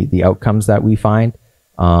pleasant, the outcomes that we find.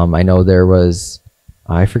 I know there was,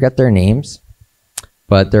 I forget their names,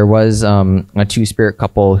 but there was a Two-Spirit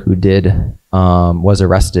couple who was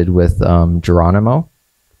arrested with Geronimo,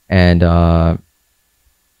 and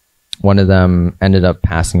one of them ended up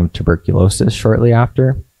passing tuberculosis shortly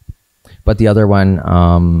after, but the other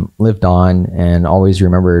one lived on and always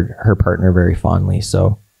remembered her partner very fondly.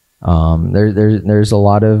 So there's a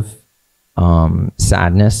lot of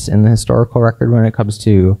sadness in the historical record when it comes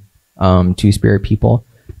to Two-Spirit people.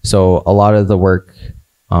 So a lot of the work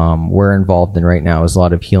we're involved in right now is a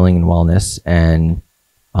lot of healing and wellness, and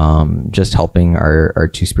just helping our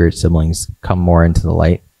two-spirit siblings come more into the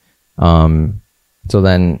light. So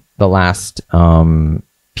then the last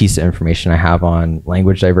piece of information I have on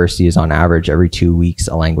language diversity is, on average, every 2 weeks,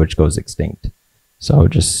 a language goes extinct. So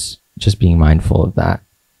just being mindful of that.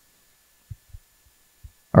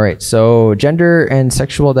 All right, so gender and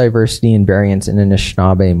sexual diversity and variance in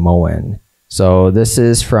Anishinaabe-Moan. So this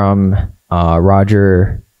is from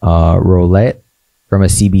Roger Rolette from a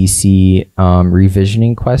CBC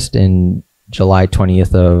revisioning quest in July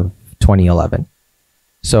 20th of 2011.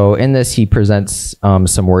 So in this, he presents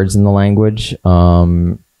some words in the language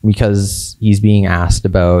because he's being asked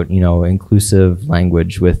about, inclusive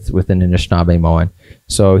language within Anishinaabe-Moan.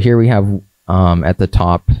 So here we have at the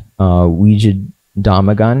top,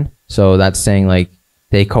 Weejidamagun. So that's saying like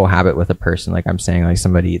they cohabit with a person. Like I'm saying like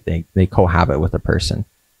somebody, they cohabit with a person.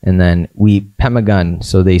 And then we Pemagun,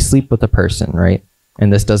 so they sleep with a person, right?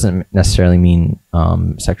 And this doesn't necessarily mean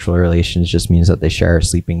sexual relations, just means that they share a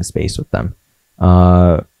sleeping space with them.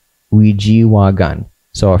 Wijiwagun,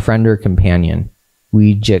 so a friend or companion.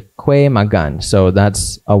 Wijikwe magun, so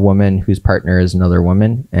that's a woman whose partner is another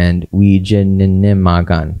woman. And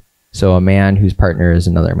Wijininimagun, so a man whose partner is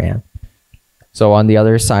another man. So on the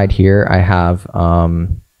other side here, I have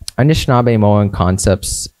Anishinaabe-Moan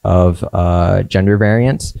concepts of gender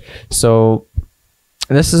variance. So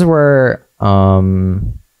this is where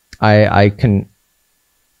I kind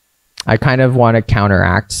of want to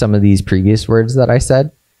counteract some of these previous words that I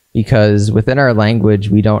said, because within our language,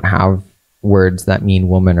 we don't have words that mean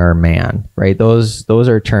woman or man, right? Those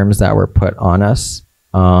are terms that were put on us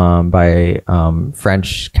by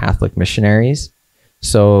French Catholic missionaries.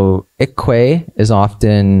 So ikwe is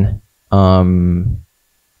often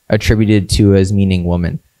attributed to as meaning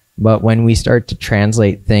woman. But when we start to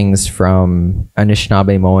translate things from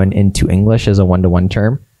Anishinaabe-Moan into English as a one-to-one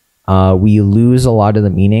term, we lose a lot of the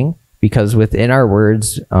meaning, because within our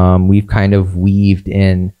words, we've kind of weaved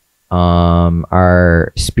in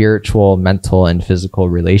our spiritual, mental, and physical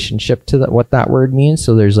relationship to what that word means.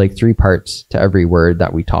 So there's like 3 parts to every word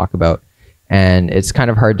that we talk about. And it's kind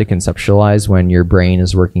of hard to conceptualize when your brain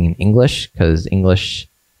is working in English, because English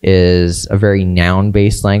is a very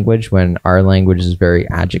noun-based language, when our language is very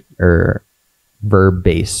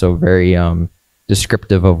verb-based, so very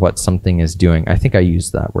descriptive of what something is doing. I think I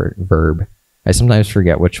used that word, verb. I sometimes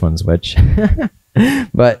forget which one's which.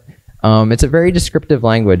 But it's a very descriptive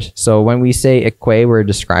language. So when we say ikwe, we're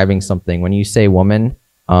describing something. When you say woman,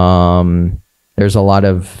 there's a lot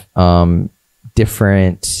of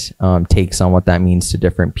different takes on what that means to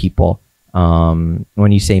different people. When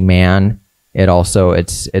you say man,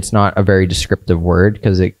 it's not a very descriptive word,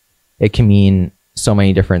 because it can mean so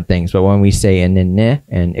many different things. But when we say inine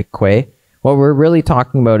and ikwe, what we're really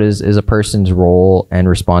talking about is a person's role and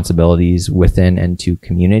responsibilities within and to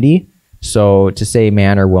community. So to say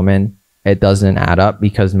man or woman, it doesn't add up,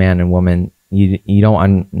 because man and woman,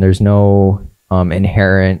 there's no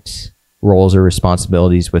inherent roles or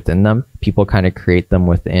responsibilities within them. People kind of create them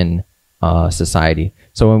within society.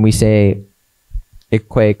 So when we say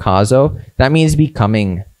ikwe kazo, that means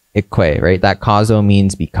becoming ikwe, right? That kazo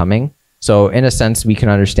means becoming. So in a sense, we can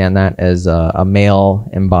understand that as a male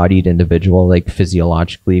embodied individual, like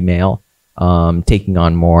physiologically male, taking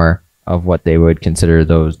on more of what they would consider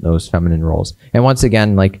those feminine roles. And once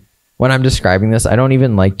again, like when I'm describing this, I don't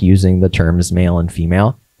even like using the terms male and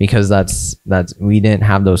female, because that's we didn't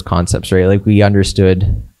have those concepts, right? Like we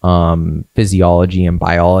understood physiology and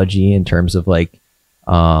biology in terms of like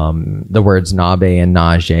the words nabe and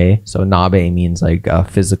nage. So nabe means like a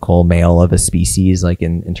physical male of a species, like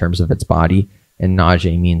in terms of its body, and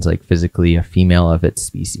nage means like physically a female of its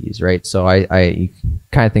species, right? So I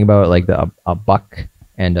kind of think about it like a buck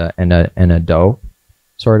and a doe,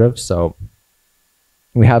 sort of. So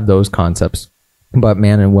we have those concepts, but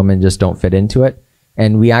man and woman just don't fit into it.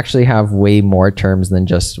 And we actually have way more terms than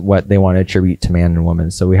just what they want to attribute to man and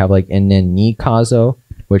woman. So we have like ni kazo,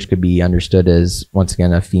 which could be understood as, once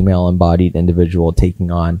again, a female embodied individual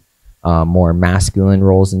taking on more masculine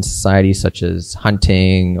roles in society, such as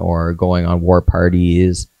hunting or going on war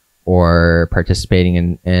parties or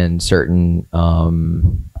participating in certain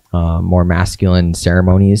more masculine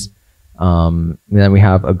ceremonies. And then we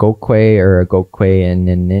have a gokwe or a gokwe in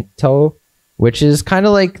Ninito, which is kind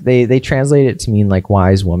of like they translate it to mean like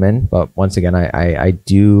wise woman. But once again, I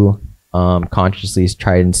do consciously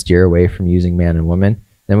try and steer away from using man and woman.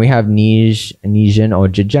 Then we have Nijin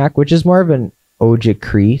Ojijak, which is more of an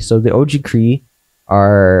Ojikri. So the Ojikri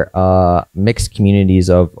are mixed communities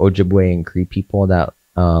of Ojibwe and Cree people that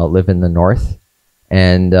live in the north.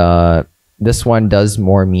 And this one does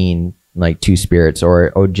more mean like two spirits,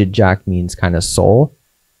 or Ojijak means kind of soul.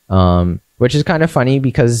 which is kind of funny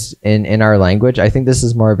because in our language, I think this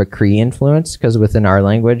is more of a Cree influence, because within our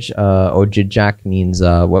language, Ojijak means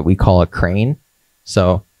what we call a crane.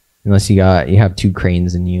 So unless you have two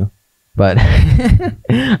cranes in you, but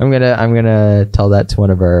I'm gonna tell that to one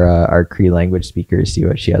of our Cree language speakers, see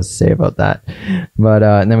what she has to say about that. But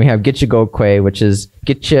and then we have Gitchigokwe, which is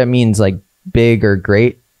Gitcha means like big or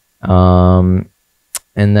great, and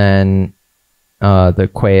then the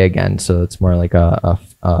Kwe again, so it's more like a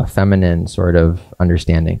feminine sort of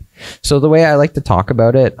understanding. So the way I like to talk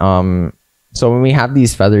about it, so when we have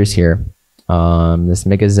these feathers here, this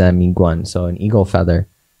Migaza Miguan, so an eagle feather,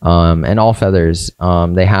 and all feathers,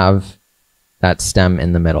 they have that stem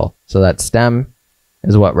in the middle. So that stem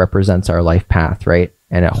is what represents our life path, right?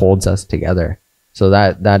 And it holds us together. So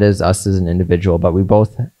that is us as an individual, but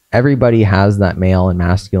everybody has that male and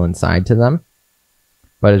masculine side to them,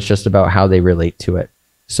 but it's just about how they relate to it.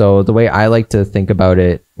 So the way I like to think about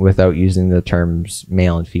it, without using the terms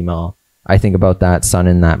male and female, I think about that sun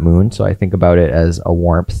and that moon. So I think about it as a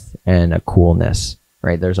warmth and a coolness,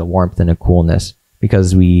 right? There's a warmth and a coolness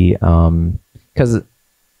because because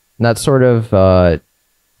that's sort of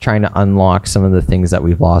trying to unlock some of the things that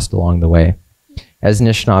we've lost along the way. As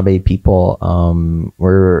Anishinaabe people,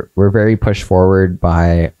 we're very pushed forward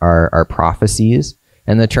by our prophecies,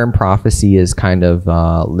 and the term prophecy is kind of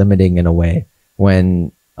limiting in a way.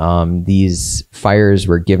 When these fires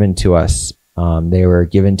were given to us, they were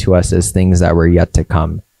given to us as things that were yet to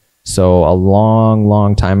come. So a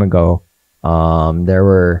long time ago, there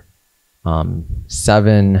were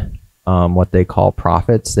 7 what they call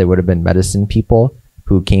prophets. They would have been medicine people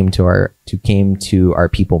who came to our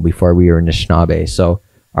people before we were Anishinaabe. So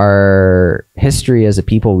our history as a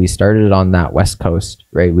people, we started on that west coast,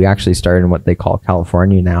 right? We actually started in what they call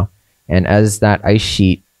California now. And as that ice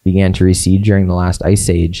sheet began to recede during the last ice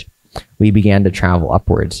age, we began to travel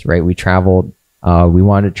upwards, right? We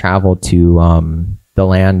wanted to travel to the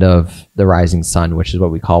land of the rising sun, which is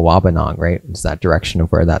what we call Wabanong, right? It's that direction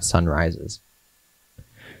of where that sun rises.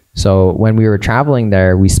 So when we were traveling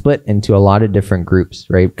there, we split into a lot of different groups,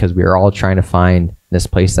 right? Because we were all trying to find this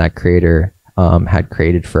place that Creator had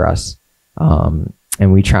created for us. And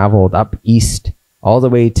we traveled up east, all the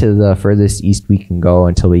way to the furthest east we can go,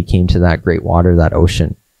 until we came to that great water, that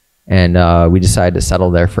ocean. And we decided to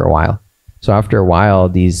settle there for a while. So after a while,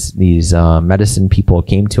 these medicine people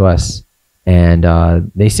came to us, and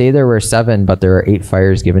they say there were 7, but there were 8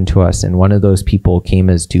 fires given to us. And one of those people came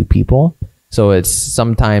as 2 people. So it's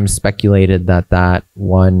sometimes speculated that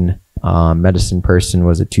one medicine person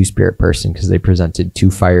was a two-spirit person, because they presented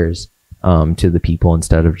 2 fires to the people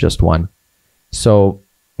instead of just one. So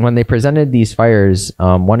when they presented these fires,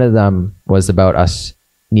 one of them was about us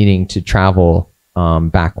needing to travel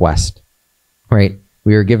back west, right?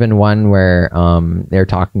 We were given one where they're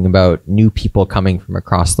talking about new people coming from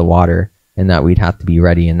across the water, and that we'd have to be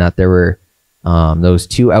ready, and that there were those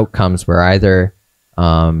 2 outcomes where either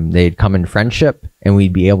they'd come in friendship and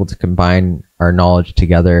we'd be able to combine our knowledge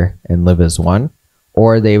together and live as one,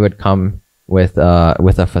 or they would come with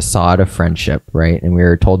a facade of friendship, right? And we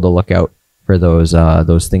were told to look out for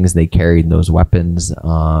those things they carried, those weapons,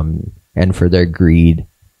 and for their greed.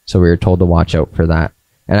 So we were told to watch out for that.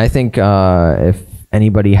 And I think if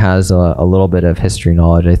anybody has a little bit of history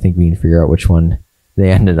knowledge, I think we can figure out which one they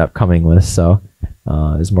ended up coming with. So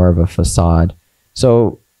it's more of a facade.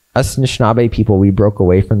 So us Anishinaabe people, we broke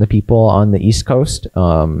away from the people on the East Coast.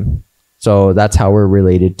 So that's how we're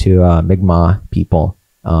related to Mi'kmaq people.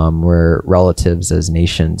 We're relatives as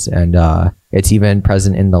nations, and it's even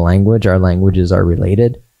present in the language. Our languages are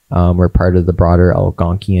related. We're part of the broader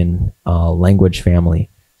Algonquian language family.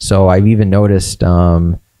 So I've even noticed,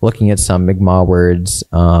 looking at some Mi'kmaq words,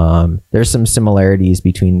 there's some similarities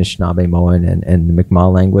between Anishinaabe-Moan and the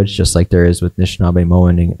Mi'kmaq language, just like there is with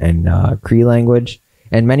Anishinaabe-Moan and Cree language.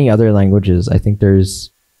 And many other languages. I think there's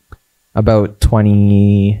about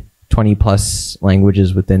 20 plus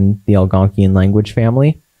languages within the Algonquian language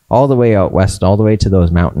family, all the way out west, all the way to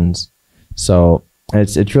those mountains. So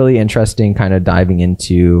it's really interesting kind of diving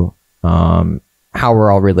into how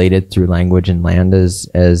we're all related through language and land as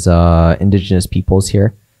Indigenous peoples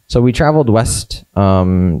here. So we traveled west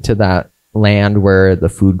to that land where the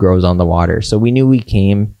food grows on the water. So we knew we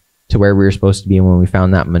came to where we were supposed to be when we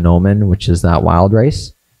found that monomen, which is that wild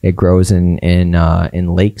rice. It grows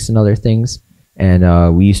in lakes and other things.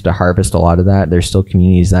 And we used to harvest a lot of that. There's still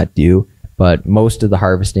communities that do, but most of the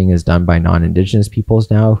harvesting is done by non-Indigenous peoples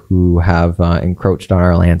now, who have encroached on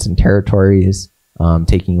our lands and territories,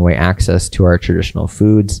 taking away access to our traditional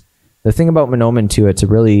foods. The thing about monomen too, it's a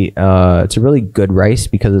really good rice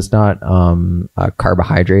because it's not a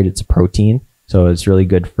carbohydrate, it's a protein. So it's really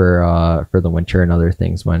good for the winter and other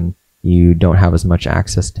things when you don't have as much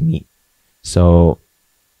access to meat. So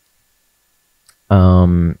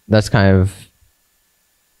that's kind of,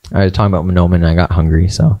 I was talking about Monoman and I got hungry.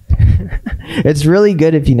 So it's really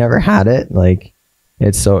good if you never had it. Like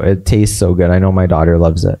it tastes so good. I know my daughter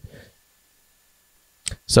loves it.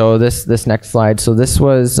 So this next slide. So this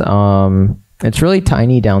was, it's really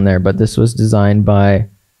tiny down there, but this was designed by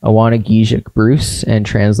Minogiishigokwe Bruce and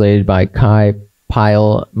translated by Kai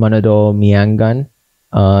Pyle Munado Miangun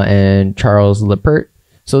and Charles Lippert.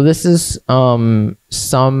 So this is some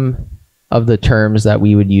of the terms that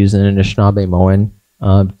we would use in Anishinaabemowin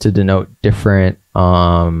to denote different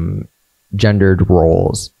gendered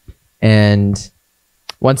roles. And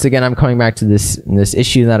once again, I'm coming back to this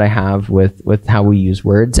issue that I have with how we use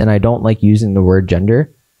words, and I don't like using the word gender.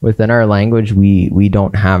 Within our language, we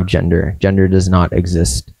don't have gender. Gender does not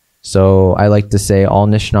exist. So I like to say all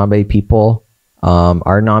Anishinaabe people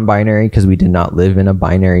are non-binary because we did not live in a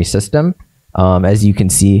binary system. As you can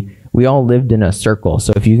see, we all lived in a circle.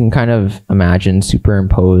 So if you can kind of imagine,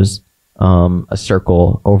 superimpose a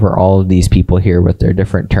circle over all of these people here with their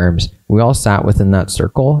different terms, we all sat within that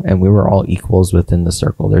circle and we were all equals within the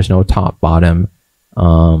circle. There's no top, bottom.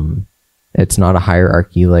 It's not a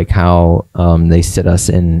hierarchy like how they sit us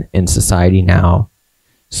in society now.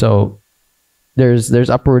 So there's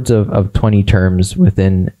upwards of 20 terms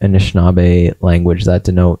within Anishinaabe language that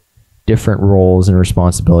denote different roles and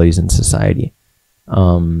responsibilities in society.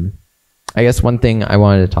 I guess one thing I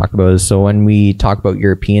wanted to talk about is, so when we talk about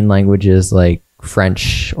European languages like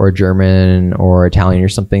French or German or Italian or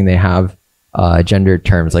something, they have gendered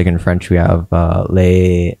terms. Like in French, we have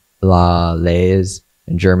les, la, les.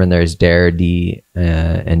 In German, there's der, die,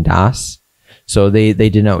 and das. So they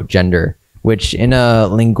denote gender, which in a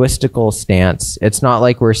linguistical stance, it's not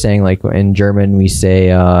like we're saying, like in German, we say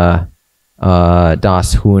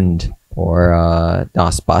das Hund or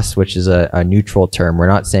das Bus, which is a neutral term. We're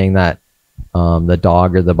not saying that the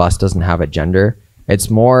dog or the bus doesn't have a gender. It's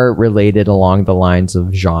more related along the lines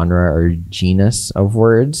of genre or genus of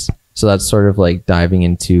words. So that's sort of like diving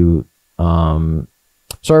into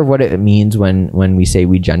sort of what it means when we say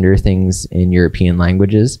we gender things in European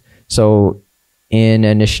languages. So in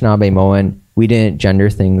Anishinaabe-Moan, we didn't gender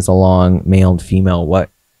things along male and female. What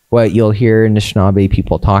you'll hear Anishinaabe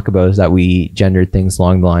people talk about is that we gendered things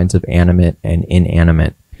along the lines of animate and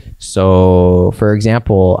inanimate. So for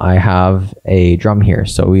example, I have a drum here.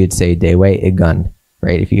 So we would say Dewe Igun,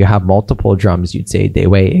 right? If you have multiple drums, you'd say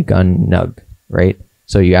Dewe Igun Nug, right?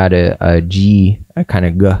 So you add a G, a kind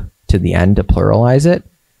of G to the end to pluralize it.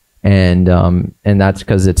 And that's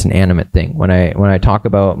because it's an animate thing. When I talk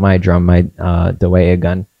about my drum, my Dewe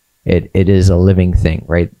Igun, it is a living thing,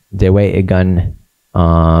 right? Dewe Igun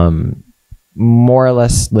more or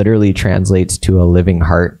less literally translates to a living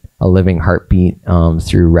heart, a living heartbeat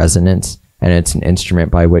through resonance, and it's an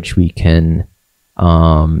instrument by which we can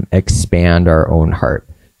expand our own heart.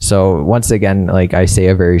 So once again, like I say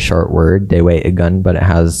a very short word, Dewe Igun, but it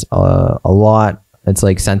has a lot. It's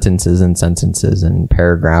like sentences and sentences and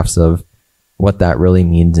paragraphs of what that really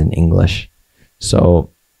means in English.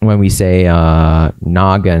 So when we say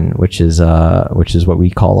noggin, which is what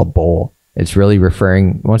we call a bowl, it's really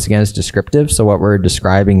referring, once again, it's descriptive. So what we're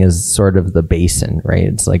describing is sort of the basin, right?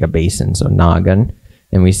 It's like a basin. So noggin,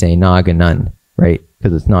 and we say nogginun, right?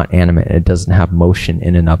 Because it's not animate. It doesn't have motion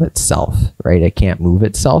in and of itself, right? It can't move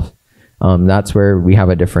itself. That's where we have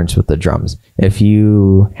a difference with the drums. If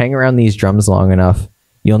you hang around these drums long enough,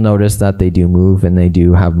 you'll notice that they do move and they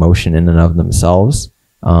do have motion in and of themselves.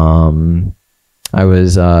 I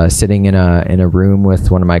was sitting in a room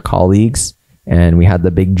with one of my colleagues, and we had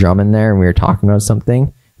the big drum in there, and we were talking about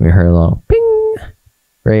something. We heard a little ping,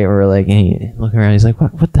 right? And we were like, hey, look around. He's like,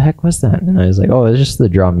 what the heck was that? And I was like, oh, it's just the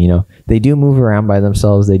drum. You know, they do move around by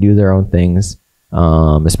themselves. They do their own things,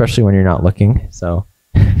 especially when you're not looking. So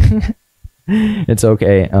it's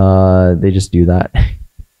okay. They just do that.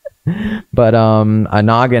 But a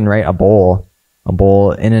noggin, right? A bowl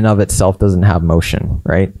in and of itself doesn't have motion,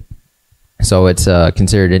 right? So it's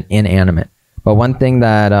considered an inanimate. But one thing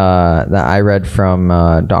that I read from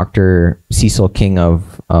Dr. Cecil King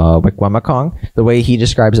of Wickwemikong, the way he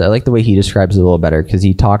describes it, I like the way he describes it a little better, because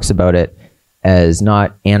he talks about it as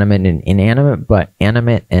not animate and inanimate, but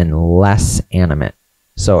animate and less animate.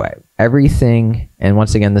 So everything, and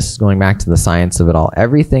once again, this is going back to the science of it all.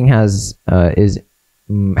 Everything has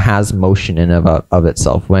motion in of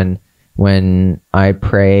itself. When I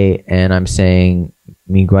pray and I'm saying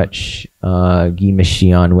miigwech gi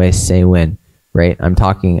mishion we sewin, right?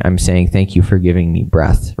 I'm saying thank you for giving me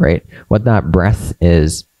breath, right? What that breath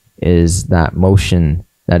is that motion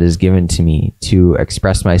that is given to me to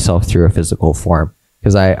express myself through a physical form.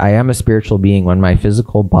 Because I am a spiritual being. When my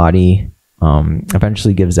physical body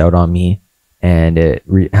eventually gives out on me and it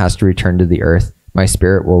has to return to the earth, my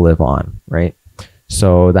spirit will live on, right?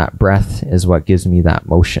 So that breath is what gives me that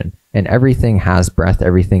motion. And everything has breath,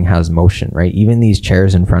 everything has motion, right? Even these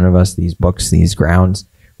chairs in front of us, these books, these grounds,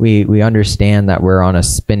 we understand that we're on a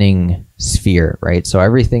spinning sphere, right? So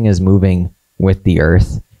everything is moving with the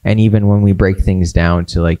earth. And even when we break things down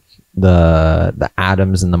to like the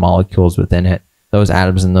atoms and the molecules within it, those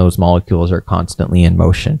atoms and those molecules are constantly in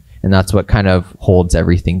motion. And that's what kind of holds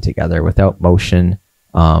everything together. Without motion,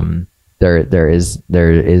 there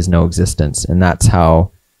is no existence. And that's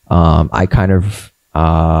how I kind of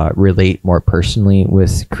relate more personally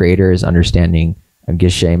with creators, understanding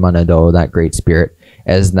Gishe Manado, that great spirit,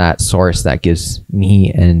 as that source that gives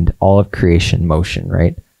me and all of creation motion,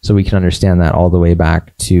 right? So we can understand that all the way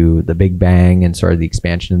back to the Big Bang and sort of the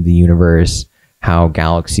expansion of the universe, how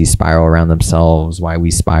galaxies spiral around themselves, why we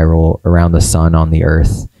spiral around the sun on the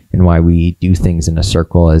earth, and why we do things in a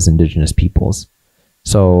circle as Indigenous peoples.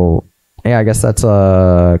 So yeah, I guess that's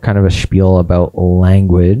a kind of a spiel about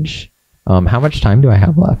language. How much time do I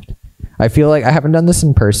have left? I feel like I haven't done this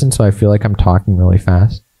in person, so I feel like I'm talking really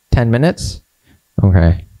fast. 10 minutes?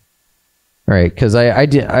 Okay. All right, because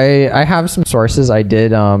I have some sources. I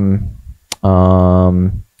did add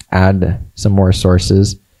some more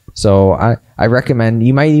sources. So I recommend,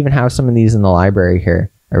 you might even have some of these in the library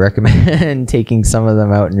here. I recommend taking some of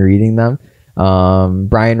them out and reading them.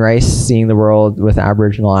 Brian Rice, Seeing the World with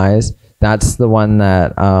Aboriginal Eyes. That's the one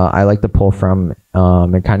that I like to pull from.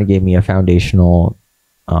 It kind of gave me a foundational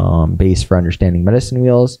base for understanding medicine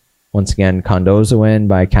wheels. Once again, Kaandossiwin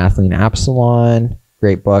by Kathleen Absolon.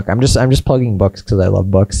 Great book. I'm just plugging books because I love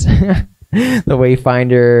books. The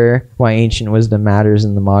Wayfinder, Why Ancient Wisdom Matters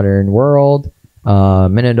in the Modern World.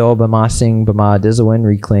 Minogiishigokwe,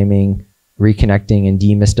 Reclaiming, Reconnecting, and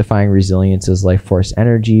Demystifying Resilience as Life Force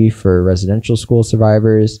Energy for Residential School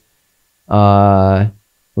Survivors.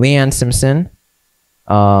 Leanne Simpson.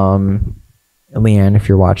 Leanne, if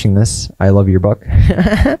you're watching this, I love your book.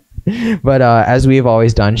 But as we have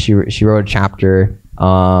always done, she wrote a chapter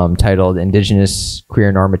titled Indigenous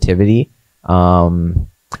Queer Normativity,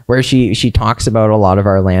 where she talks about a lot of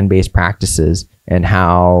our land-based practices and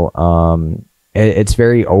how it's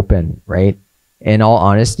very open, right? In all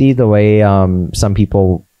honesty, the way some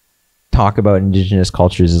people talk about Indigenous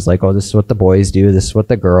cultures is like, oh, this is what the boys do, this is what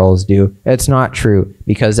the girls do. It's not true,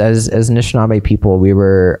 because as Anishinaabe people, we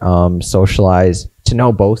were socialized to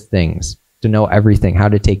know both things, to know everything, how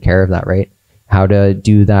to take care of that, right? How to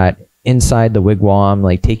do that inside the wigwam,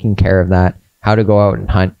 like taking care of that, how to go out and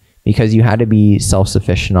hunt, because you had to be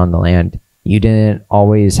self-sufficient on the land. You didn't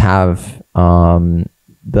always have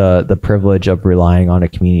the privilege of relying on a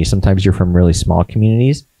community. Sometimes you're from really small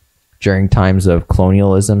communities. During times of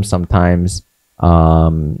colonialism, sometimes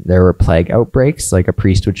there were plague outbreaks, like a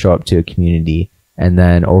priest would show up to a community, and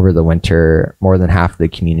then over the winter, more than half of the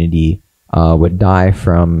community would die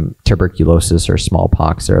from tuberculosis or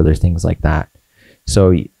smallpox or other things like that.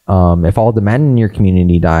 So if all the men in your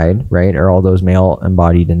community died, right, or all those male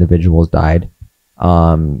embodied individuals died,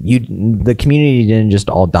 the community didn't just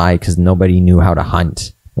all die because nobody knew how to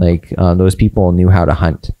hunt. Like those people knew how to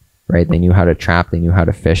hunt, right? They knew how to trap, they knew how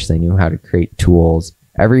to fish, they knew how to create tools.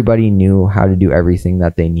 Everybody knew how to do everything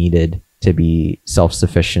that they needed to be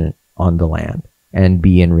self-sufficient on the land and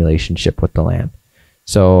be in relationship with the land.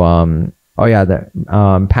 So,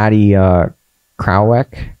 Patty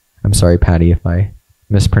Krauweck. I'm sorry, Patty, if I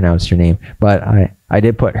mispronounced your name, but I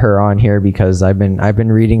did put her on here because I've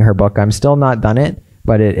been reading her book. I'm still not done it,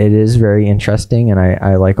 but it is very interesting, and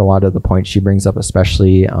I like a lot of the points she brings up,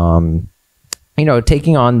 especially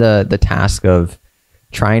taking on the task of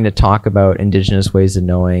trying to talk about Indigenous ways of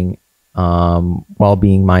knowing while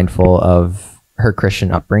being mindful of her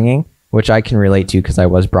Christian upbringing, which I can relate to because I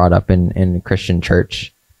was brought up in a Christian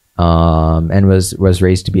church and was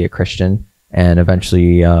raised to be a Christian, and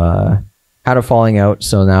eventually had a falling out.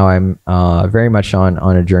 So now I'm very much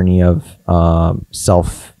on a journey of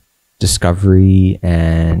self-discovery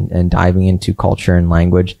and diving into culture and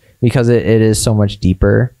language, because it is so much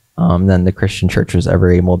deeper than the Christian church was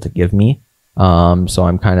ever able to give me. So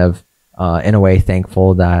I'm kind of, in a way,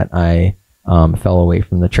 thankful that I fell away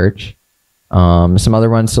from the church. Some other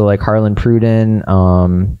ones, so like Harlan Pruden,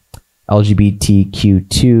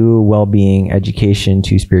 LGBTQ2, Wellbeing, Education,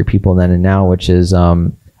 Two-Spirit People Then and Now, which is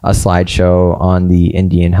a slideshow on the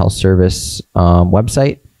Indian Health Service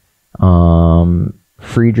website.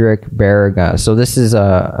 Friedrich Berga. So this is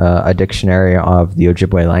a dictionary of the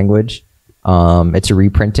Ojibwe language. It's a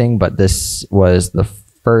reprinting, but this was the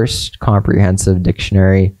first comprehensive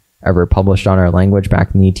dictionary ever published on our language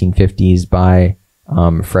back in the 1850s by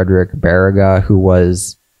Frederick Baraga, who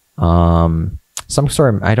was some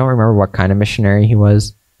sort of, I don't remember what kind of missionary he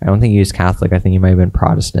was. I don't think he was Catholic. I think he might have been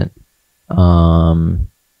Protestant.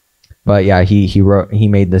 But yeah, he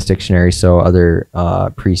made this dictionary so other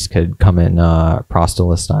priests could come and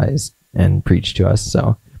proselytize and preach to us.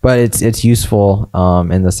 So, but it's useful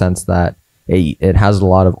in the sense that it has a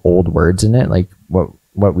lot of old words in it, like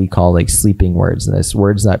what we call like sleeping words. And it's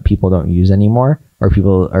words that people don't use anymore, or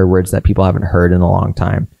words that people haven't heard in a long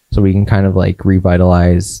time. So we can kind of like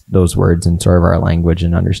revitalize those words in sort of our language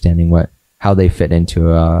and understanding how they fit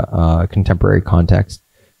into a contemporary context.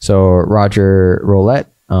 So Roger Roulette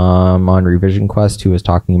on Revision Quest, who was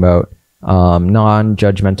talking about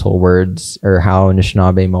non-judgmental words, or how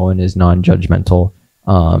Anishinaabe-Moan is non-judgmental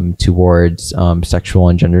towards sexual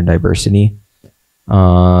and gender diversity.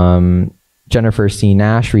 Jennifer C.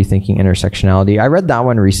 Nash, Rethinking Intersectionality. I read that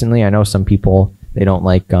one recently. I know some people, they don't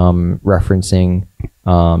like referencing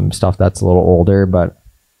stuff that's a little older, but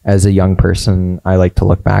as a young person, I like to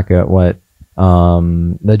look back at what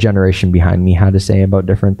the generation behind me had to say about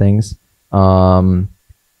different things.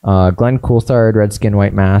 Glenn Coulthard, Red Skin,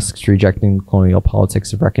 White Masks, Rejecting Colonial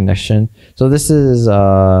Politics of Recognition. So this is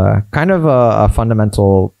kind of a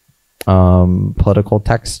fundamental political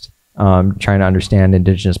text, trying to understand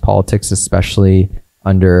Indigenous politics, especially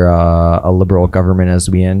under a liberal government as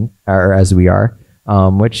we are,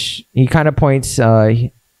 which he kind of points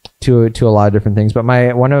to a lot of different things. But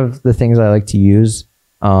one of the things I like to use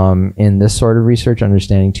in this sort of research,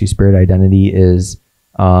 understanding Two-Spirit Identity, is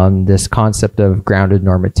this concept of grounded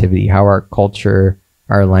normativity, how our culture,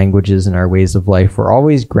 our languages, and our ways of life were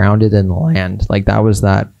always grounded in the land. Like that was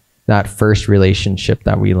that first relationship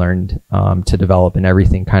that we learned to develop, and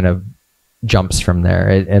everything kind of jumps from there.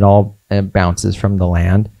 It bounces from the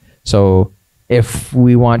land. So if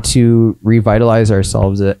we want to revitalize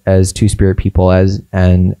ourselves as Two-Spirit people, as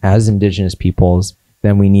Indigenous peoples,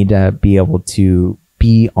 then we need to be able to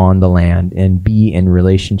be on the land and be in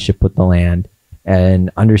relationship with the land, and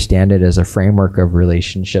understand it as a framework of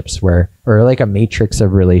relationships or like a matrix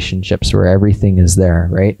of relationships where everything is there,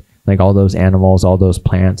 right? Like all those animals, all those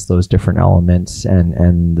plants, those different elements,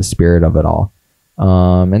 and the spirit of it all.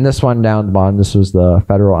 And this one down the bottom, this was the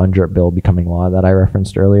federal UNDRIP bill becoming law that I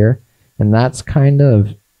referenced earlier. And that's kind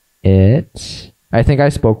of it. I think I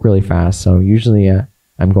spoke really fast, so usually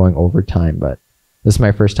I'm going over time, but this is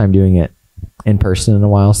my first time doing it in person in a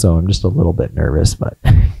while, so I'm just a little bit nervous, but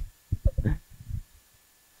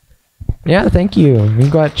yeah, thank you.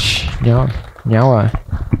 Miigwech, nyawa.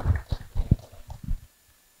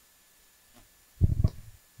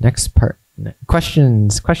 Next part,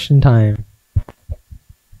 question time.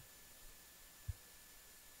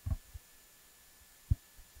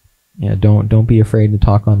 Yeah, don't be afraid to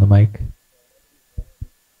talk on the mic.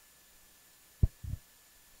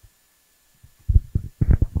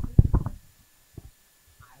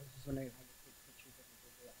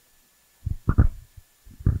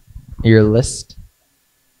 Your list?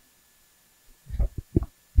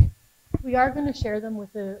 We are going to share them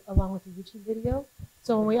along with the YouTube video.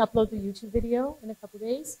 So when we upload the YouTube video in a couple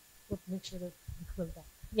days, we'll make sure to include that.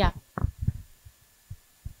 Yeah.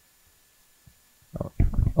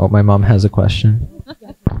 Oh, my mom has a question.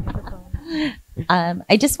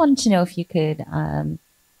 I just wanted to know if you could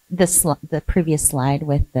the previous slide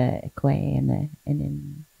with the Ikwe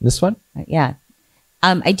and this one? Yeah.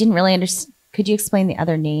 I didn't really understand. Could you explain the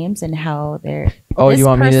other names and how they're you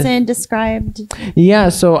want me to described? Yeah,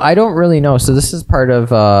 so I don't really know. So this is part of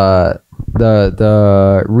the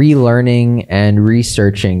relearning and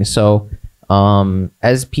researching. So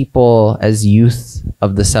as youth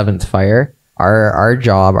of the Seventh Fire, our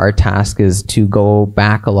job, our task is to go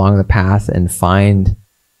back along the path and find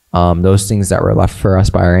those things that were left for us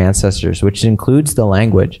by our ancestors, which includes the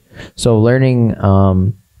language. So learning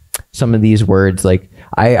some of these words, like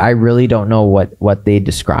I really don't know what they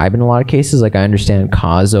describe in a lot of cases. Like I understand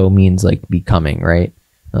kazo means like becoming, right?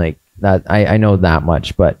 Like that, I know that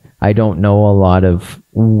much, but I don't know a lot of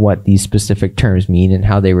what these specific terms mean and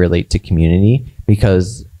how they relate to community,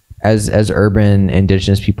 because as urban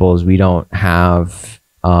Indigenous peoples, we don't have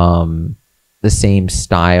the same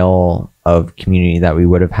style of community that we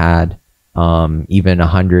would have had even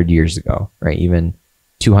 100 years ago, right? Even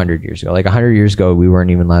 200 years ago. Like 100 years ago, we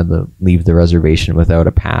weren't even allowed to leave the reservation without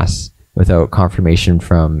a pass, without confirmation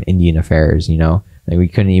from Indian Affairs, Like you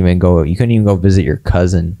couldn't even go visit your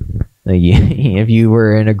cousin. Like if you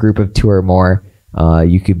were in a group of 2 or more,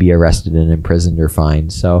 you could be arrested and imprisoned or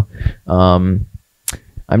fined. So I'm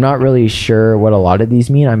not really sure what a lot of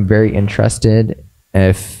these mean. I'm very interested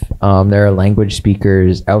if there are language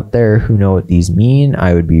speakers out there who know what these mean,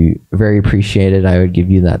 I would be very appreciated. I would give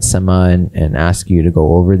you that sema and ask you to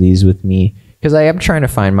go over these with me, because I am trying to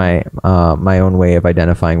find my my own way of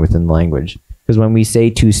identifying within the language. Because when we say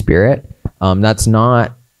Two-Spirit, that's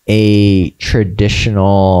not a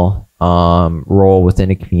traditional role within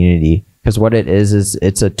a community. Because what it is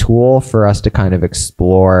it's a tool for us to kind of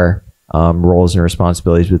explore roles and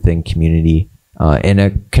responsibilities within community in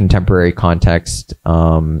a contemporary context,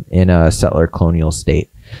 in a settler colonial state.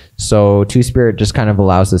 So Two-Spirit just kind of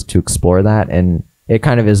allows us to explore that, and it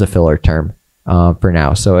kind of is a filler term for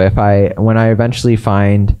now. So when I eventually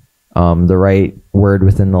find the right word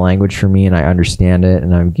within the language for me and I understand it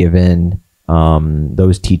and I'm given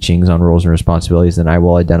those teachings on roles and responsibilities, then I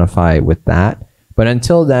will identify with that. But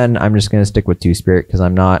until then, I'm just going to stick with Two-Spirit, because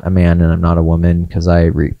I'm not a man and I'm not a woman, because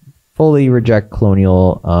I fully reject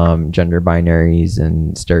colonial gender binaries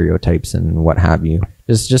and stereotypes and what have you.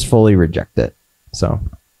 Just fully reject it. So,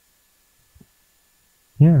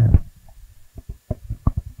 yeah.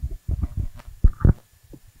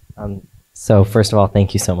 So first of all,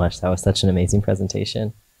 thank you so much. That was such an amazing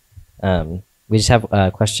presentation. We just have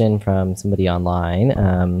a question from somebody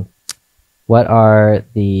online. What are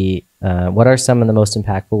some of the most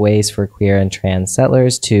impactful ways for queer and trans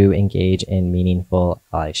settlers to engage in meaningful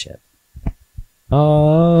allyship?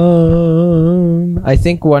 I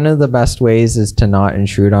think one of the best ways is to not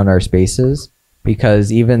intrude on our spaces,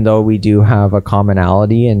 because even though we do have a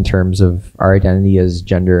commonality in terms of our identity as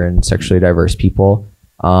gender and sexually diverse people,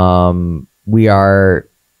 we are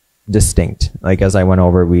distinct. Like, as I went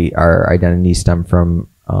over, our identities stem from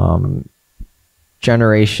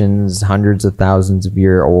generations, hundreds of thousands of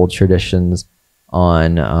year old traditions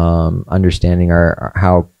on understanding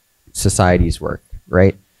how societies work,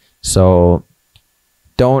 right? So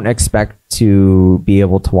don't expect to be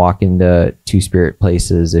able to walk into Two-Spirit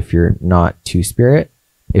places if you're not Two-Spirit.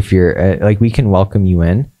 If you're like, we can welcome you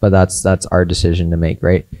in, but that's our decision to make,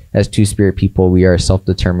 right? As Two-Spirit people, we are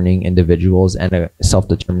self-determining individuals and a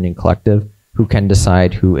self-determining collective who can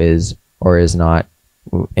decide who is or is not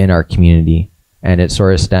in our community. And it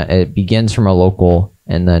sort of it begins from a local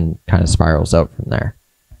and then kind of spirals out from there.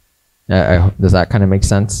 Does that kind of make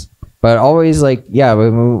sense? But always, like, yeah,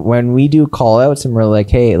 when we do call outs and we're like,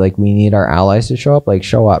 hey, like, we need our allies to show up, like,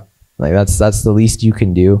 show up. Like, that's the least you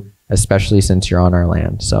can do, especially since you're on our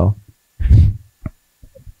land. So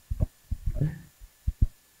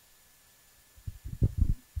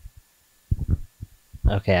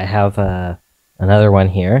okay, I have another one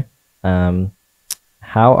here.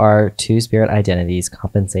 How are Two-Spirit identities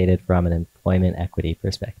compensated from an employment equity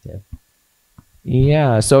perspective?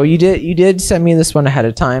 Yeah, so you did send me this one ahead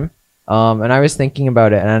of time, and I was thinking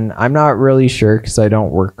about it, and I'm not really sure because I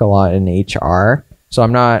don't work a lot in HR, so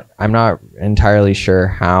I'm not entirely sure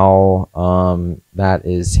how that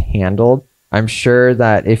is handled. I'm sure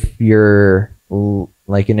that if you're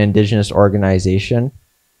like an Indigenous organization,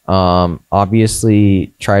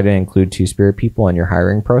 obviously try to include Two-Spirit people in your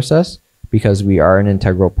hiring process, because we are an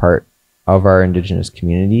integral part of our Indigenous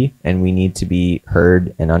community, and we need to be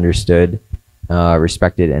heard and understood,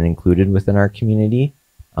 respected and included within our community,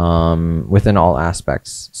 within all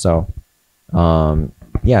aspects. So,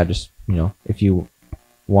 yeah, just, if you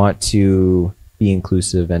want to be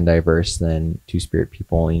inclusive and diverse, then Two-Spirit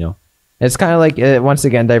people, it's kind of like, once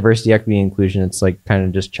again, diversity, equity, inclusion. It's like kind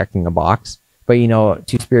of just checking a box. But,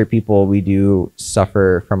 Two-Spirit people, we do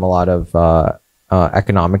suffer from a lot of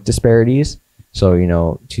economic disparities.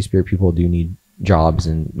 So, Two-Spirit people do need jobs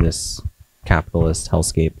in this capitalist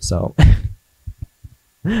hellscape. So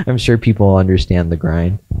I'm sure people understand the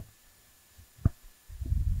grind.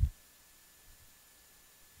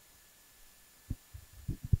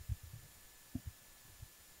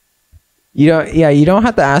 You don't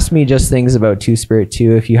have to ask me just things about Two-Spirit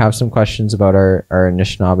too. If you have some questions about our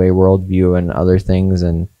Anishinaabe worldview and other things,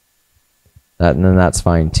 and then that's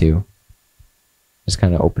fine too. Just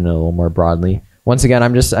kind of open it a little more broadly. Once again,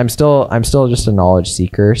 I'm still just a knowledge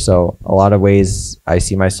seeker. So a lot of ways I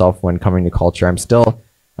see myself when coming to culture, I'm still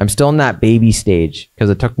in that baby stage, because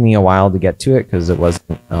it took me a while to get to it, because it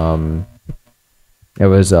wasn't it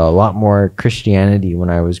was a lot more Christianity when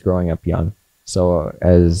I was growing up young. So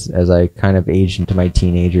as I kind of aged into my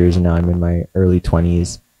teenagers, and now I'm in my early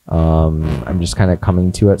 20s, I'm just kind of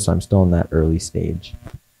coming to it. So I'm still in that early stage.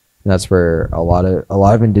 And that's where a lot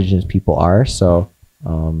of Indigenous people are. So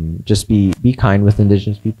just be kind with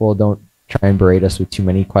Indigenous people. Don't try and berate us with too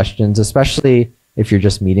many questions, especially if you're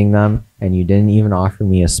just meeting them and you didn't even offer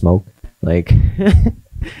me a smoke. Like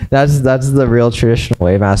that's the real traditional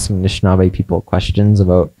way of asking Anishinaabe people questions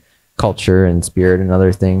about culture and spirit and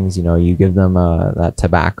other things, you know, you give them that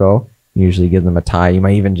tobacco. You usually give them a tie. You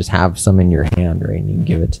might even just have some in your hand, right, and you can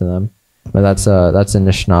give it to them. But that's an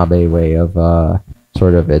Anishinaabe way of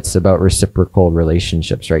sort of, it's about reciprocal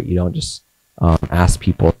relationships, right? You don't just ask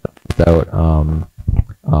people without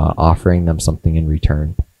offering them something in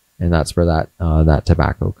return, and that's where that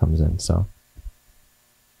tobacco comes in. So,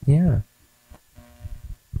 yeah.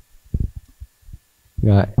 You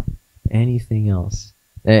got anything else,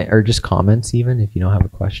 or just comments, even if you don't have a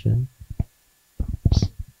question?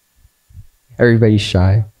 Everybody's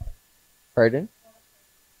shy. Pardon?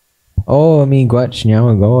 Oh, I mean, Gwach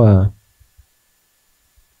Nyamagoa.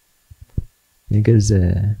 Nigga's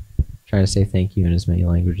trying to say thank you in as many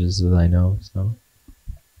languages as I know. So,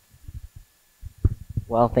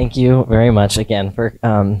 Well, thank you very much again for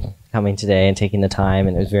coming today and taking the time,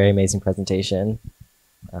 and it was a very amazing presentation.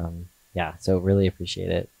 Yeah, so really appreciate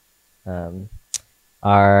it.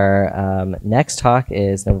 Our next talk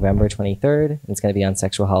is November 23rd. It's going to be on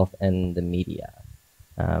sexual health and the media.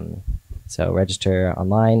 So register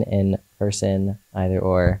online, in person, either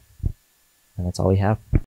or, and that's all we have.